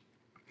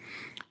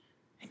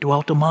 He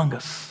dwelt among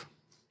us.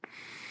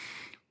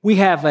 We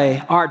have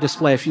an art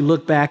display. If you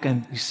look back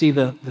and you see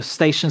the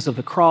Stations of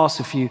the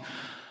Cross, if you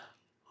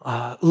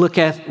look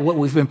at what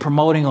we've been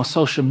promoting on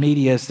social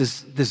media, is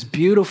this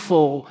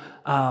beautiful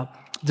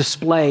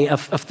display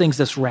of things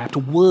that's wrapped,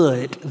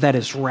 wood that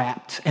is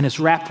wrapped, and it's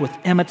wrapped with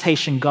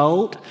imitation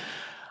gold.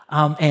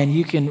 And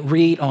you can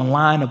read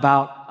online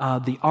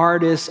about the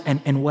artist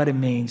and what it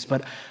means.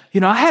 But,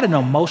 I had an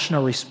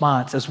emotional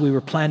response as we were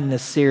planning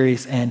this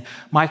series, and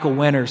Michael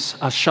Winters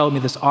showed me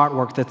this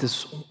artwork that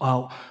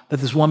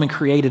this woman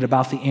created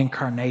about the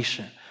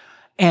incarnation.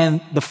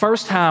 And the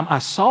first time I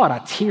saw it, I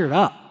teared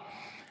up.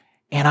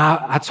 And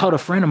I told a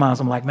friend of mine,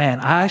 I'm like,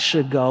 man, I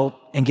should go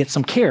and get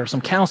some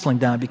counseling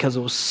done, because it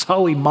was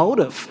so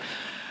emotive.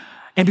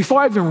 And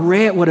before I even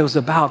read what it was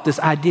about, this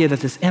idea that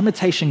this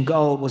imitation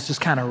gold was just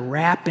kind of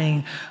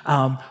wrapping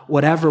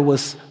whatever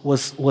was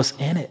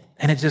in it.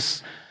 And it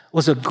just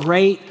was a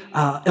great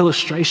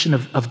illustration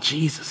of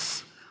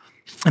Jesus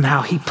and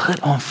how he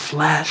put on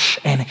flesh,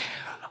 and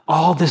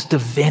all this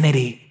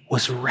divinity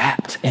was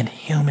wrapped in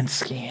human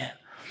skin.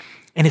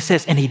 And it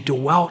says, and he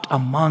dwelt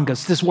among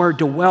us. This word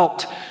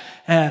dwelt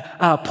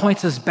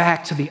points us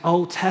back to the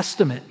Old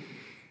Testament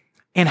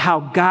and how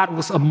God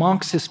was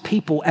amongst his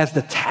people as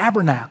the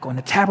tabernacle. And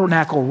the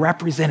tabernacle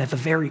represented the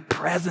very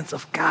presence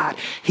of God.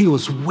 He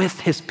was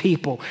with his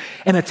people.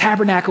 And the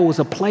tabernacle was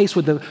a place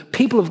where the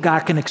people of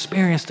God can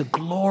experience the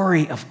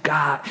glory of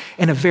God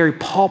in a very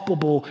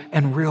palpable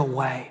and real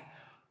way.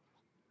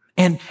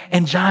 And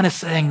John is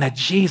saying that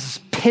Jesus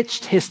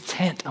pitched his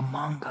tent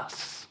among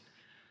us.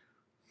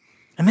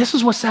 And this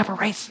is what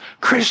separates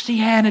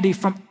Christianity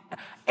from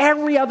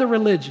every other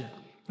religion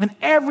and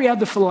every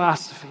other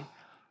philosophy.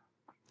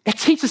 It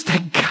teaches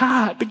that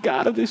God, the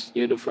God of this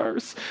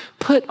universe,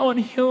 put on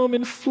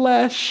human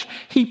flesh.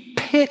 He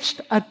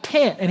pitched a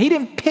tent, and he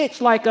didn't pitch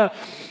like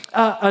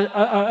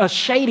a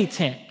shady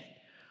tent.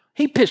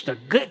 He pitched a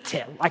good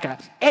tent, like a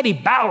Eddie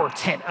Bauer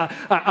tent,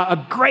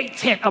 a great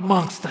tent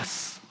amongst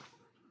us.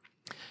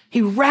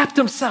 He wrapped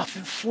himself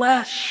in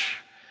flesh.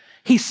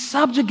 He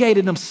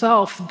subjugated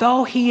himself,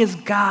 though he is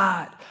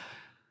God,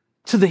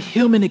 to the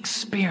human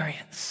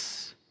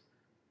experience,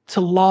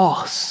 to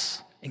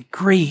loss and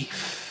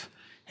grief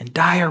and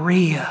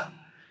diarrhea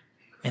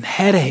and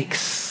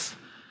headaches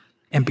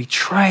and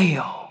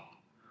betrayal.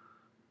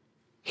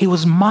 He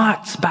was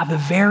mocked by the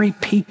very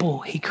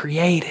people he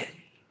created.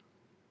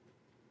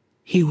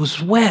 He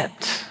was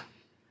whipped,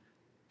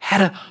 had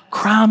a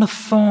crown of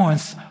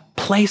thorns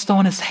placed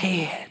on his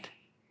head.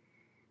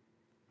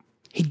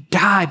 He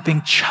died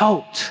being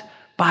choked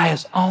by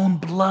his own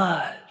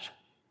blood.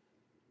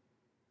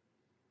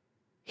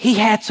 He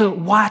had to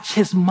watch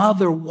his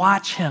mother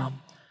watch him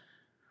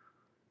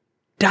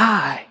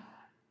die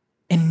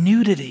in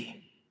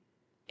nudity,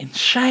 in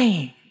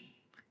shame,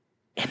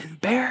 and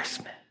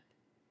embarrassment.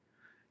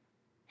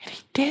 And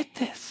he did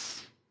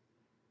this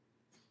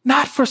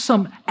not for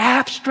some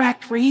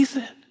abstract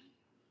reason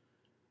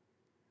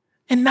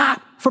and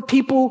not for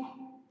people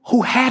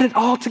who had it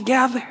all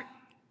together.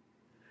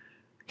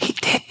 He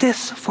did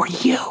this for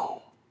you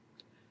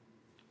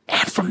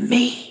and for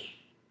me,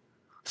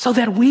 so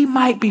that we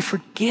might be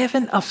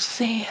forgiven of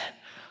sin,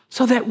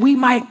 so that we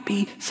might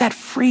be set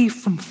free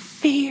from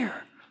fear,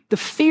 the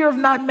fear of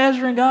not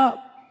measuring up,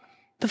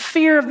 the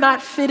fear of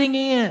not fitting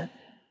in,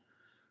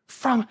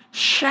 from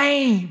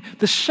shame,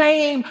 the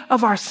shame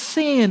of our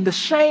sin, the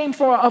shame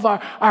of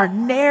our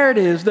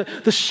narratives,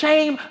 the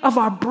shame of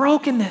our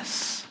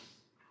brokenness,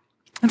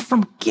 and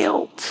from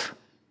guilt.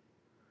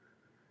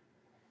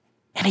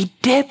 And he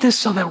did this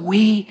so that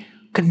we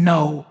could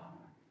know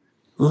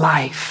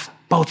life,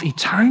 both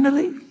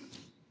eternally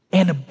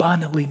and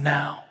abundantly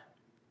now.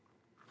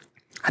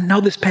 I know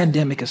this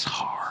pandemic is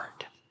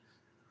hard.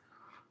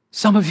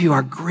 Some of you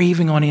are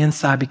grieving on the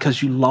inside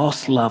because you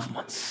lost loved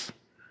ones,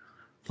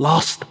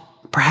 lost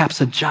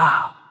perhaps a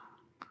job,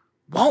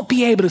 won't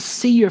be able to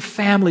see your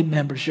family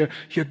members,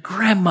 your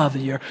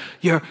grandmother,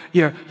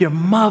 your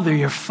mother,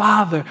 your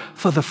father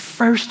for the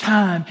first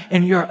time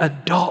in your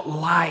adult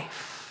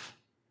life.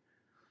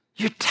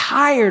 You're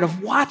tired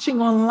of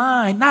watching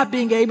online, not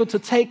being able to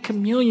take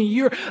communion.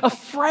 You're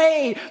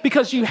afraid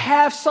because you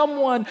have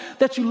someone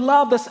that you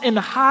love that's in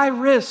high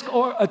risk,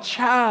 or a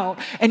child.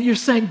 And you're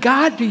saying,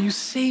 God, do you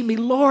see me?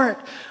 Lord,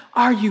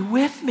 are you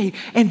with me?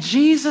 And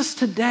Jesus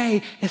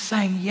today is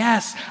saying,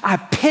 yes, I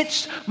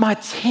pitched my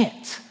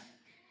tent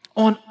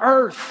on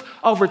earth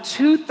over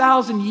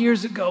 2,000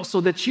 years ago so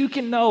that you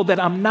can know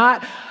that I'm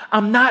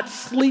not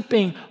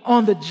sleeping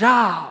on the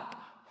job,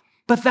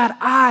 but that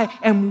I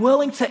am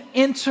willing to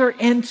enter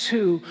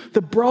into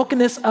the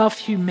brokenness of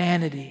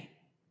humanity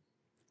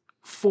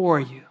for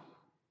you.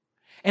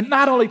 And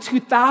not only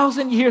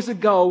 2,000 years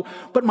ago,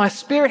 but my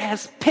Spirit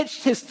has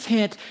pitched his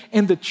tent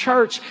in the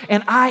church,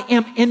 and I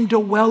am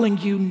indwelling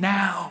you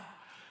now.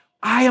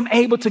 I am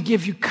able to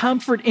give you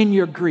comfort in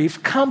your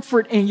grief,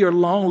 comfort in your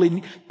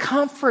loneliness,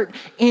 comfort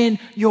in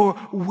your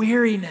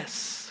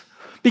weariness.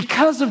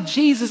 Because of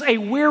Jesus, a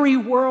weary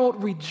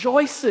world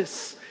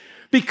rejoices.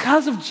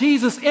 Because of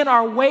Jesus, in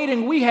our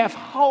waiting, we have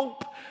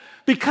hope.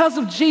 Because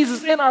of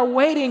Jesus, in our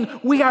waiting,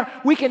 we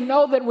can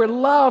know that we're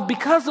loved.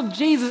 Because of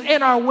Jesus,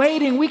 in our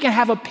waiting, we can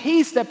have a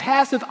peace that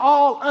passeth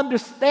all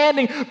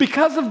understanding.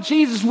 Because of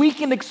Jesus, we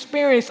can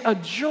experience a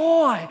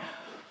joy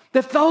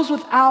that those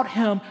without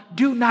him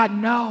do not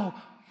know.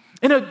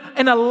 And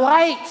a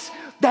light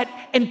that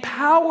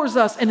empowers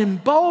us and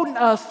emboldens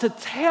us to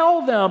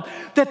tell them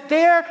that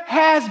there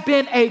has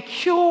been a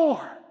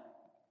cure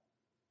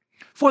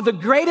for the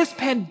greatest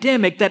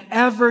pandemic that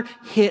ever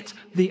hit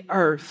the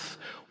earth,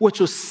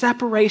 which was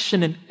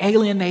separation and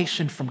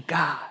alienation from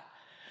God.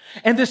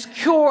 And this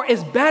cure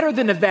is better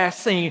than the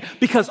vaccine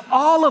because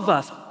all of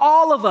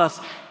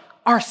us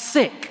are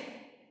sick.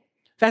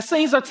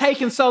 Vaccines are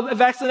taken, so the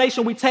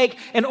vaccination we take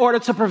in order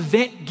to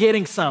prevent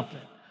getting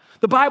something.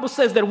 The Bible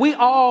says that we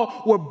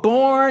all were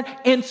born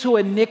into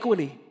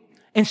iniquity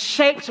and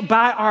shaped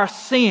by our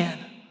sin.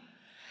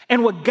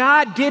 And what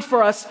God did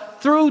for us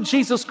through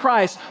Jesus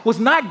Christ was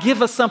not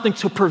give us something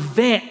to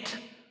prevent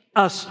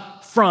us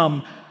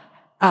from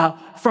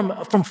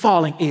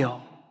falling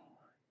ill.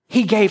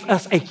 He gave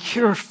us a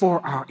cure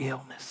for our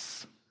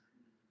illness.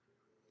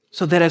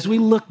 So that as we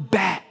look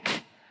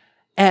back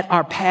at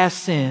our past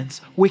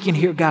sins, we can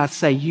hear God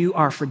say, you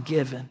are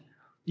forgiven,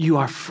 you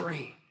are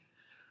free.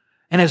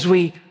 And as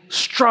we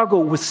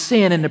struggle with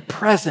sin in the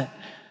present,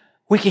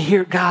 we can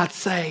hear God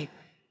say,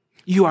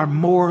 you are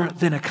more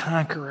than a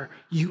conqueror.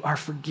 You are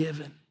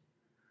forgiven.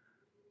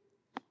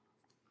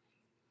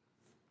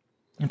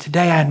 And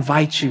today I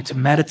invite you to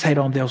meditate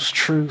on those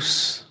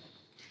truths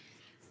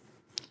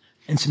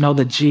and to know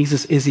that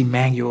Jesus is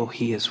Emmanuel.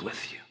 He is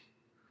with you.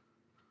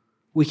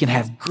 We can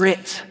have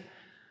grit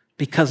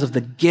because of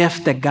the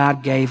gift that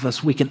God gave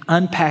us. We can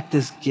unpack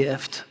this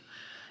gift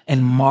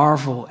and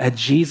marvel at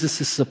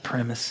Jesus'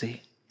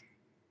 supremacy.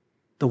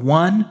 The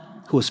one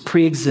who is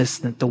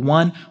pre-existent, the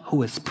one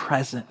who is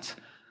present,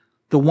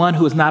 the one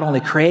who has not only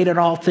created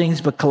all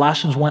things, but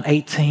Colossians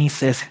 1:18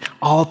 says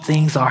all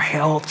things are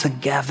held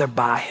together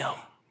by him.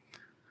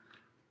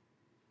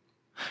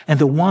 And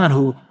the one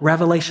who,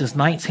 Revelations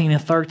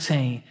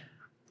 19:13,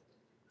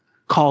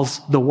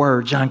 calls the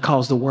Word, John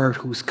calls the Word,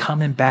 who's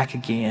coming back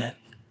again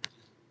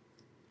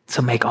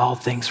to make all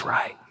things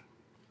right.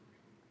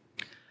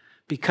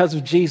 Because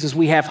of Jesus,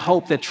 we have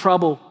hope that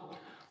trouble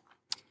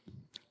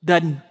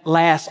doesn't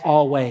last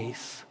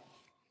always.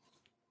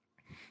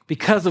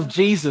 Because of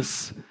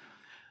Jesus,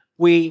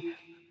 we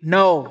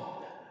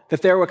know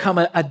that there will come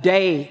a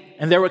day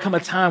and there will come a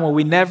time when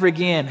we never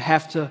again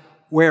have to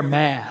wear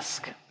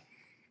masks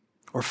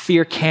or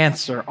fear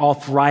cancer,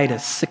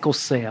 arthritis, sickle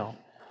cell,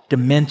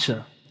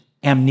 dementia,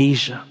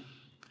 amnesia.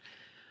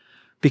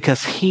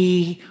 Because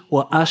he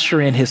will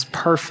usher in his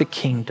perfect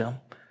kingdom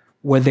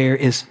where there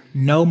is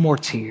no more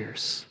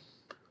tears,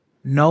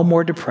 no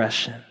more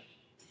depression,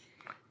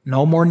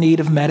 no more need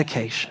of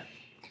medication,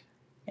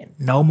 and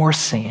no more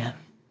sin,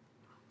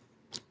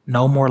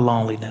 no more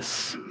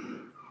loneliness,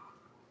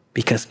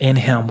 because in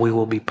him we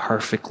will be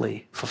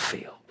perfectly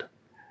fulfilled.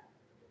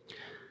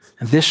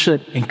 And this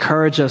should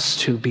encourage us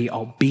to be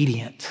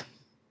obedient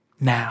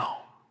now.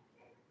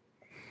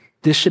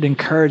 This should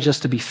encourage us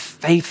to be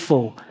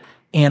faithful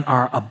in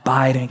our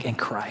abiding in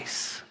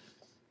Christ.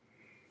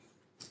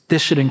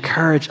 This should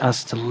encourage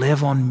us to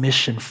live on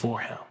mission for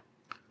him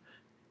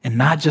and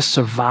not just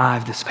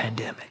survive this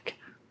pandemic,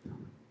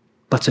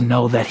 but to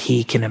know that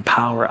he can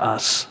empower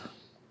us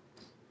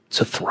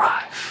to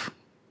thrive.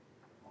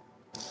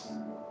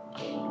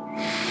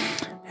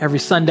 Every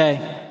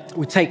Sunday,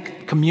 we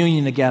take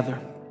communion together.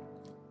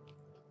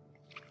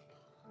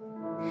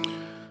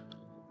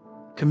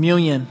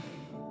 Communion,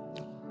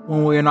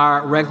 when we're in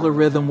our regular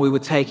rhythm, we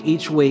would take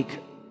each week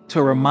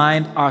to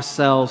remind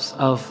ourselves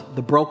of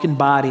the broken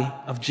body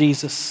of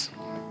Jesus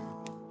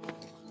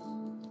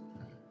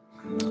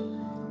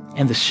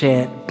and the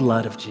shed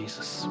blood of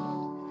Jesus.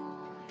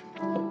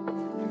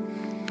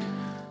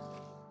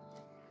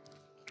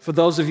 For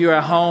those of you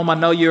at home, I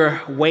know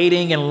you're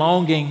waiting and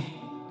longing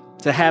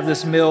to have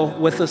this meal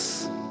with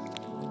us.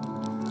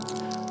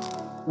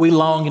 We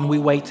long and we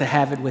wait to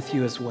have it with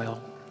you as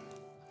well.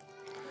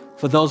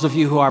 For those of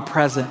you who are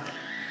present,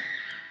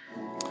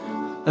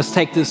 let's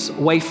take this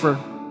wafer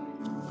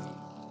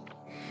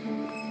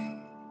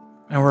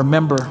and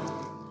remember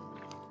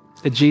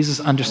that Jesus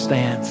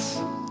understands.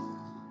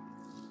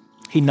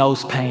 He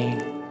knows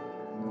pain.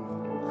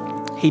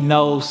 He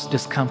knows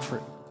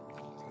discomfort.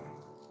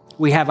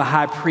 We have a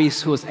high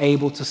priest who is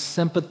able to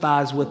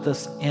sympathize with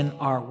us in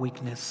our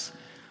weakness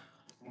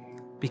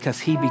because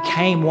he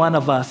became one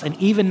of us. And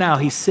even now,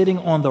 he's sitting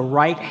on the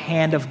right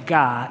hand of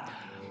God,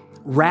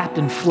 wrapped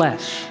in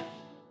flesh.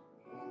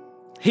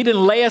 He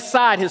didn't lay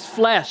aside his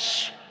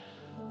flesh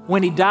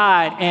when he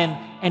died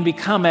and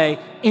become a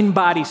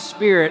in-body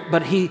spirit,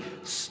 but he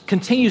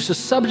continues to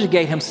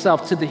subjugate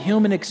himself to the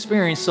human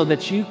experience so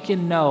that you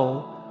can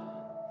know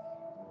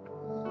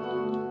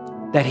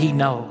that he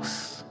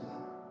knows.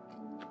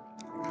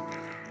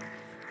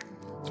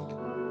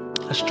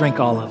 Let's drink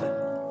all of it.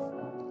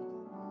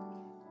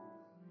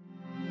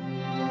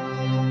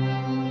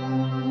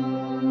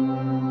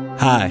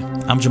 Hi,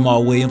 I'm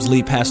Jamal Williams,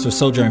 lead pastor of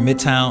Sojourn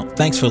Midtown.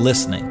 Thanks for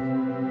listening.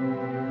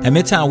 At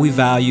Midtown, we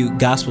value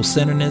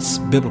gospel-centeredness,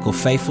 biblical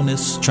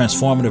faithfulness,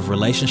 transformative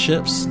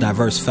relationships,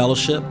 diverse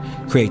fellowship,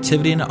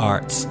 creativity in the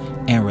arts,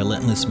 and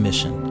relentless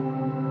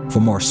mission. For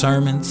more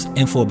sermons,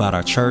 info about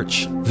our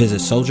church,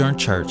 visit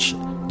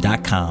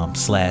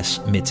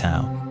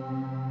sojournchurch.com/Midtown.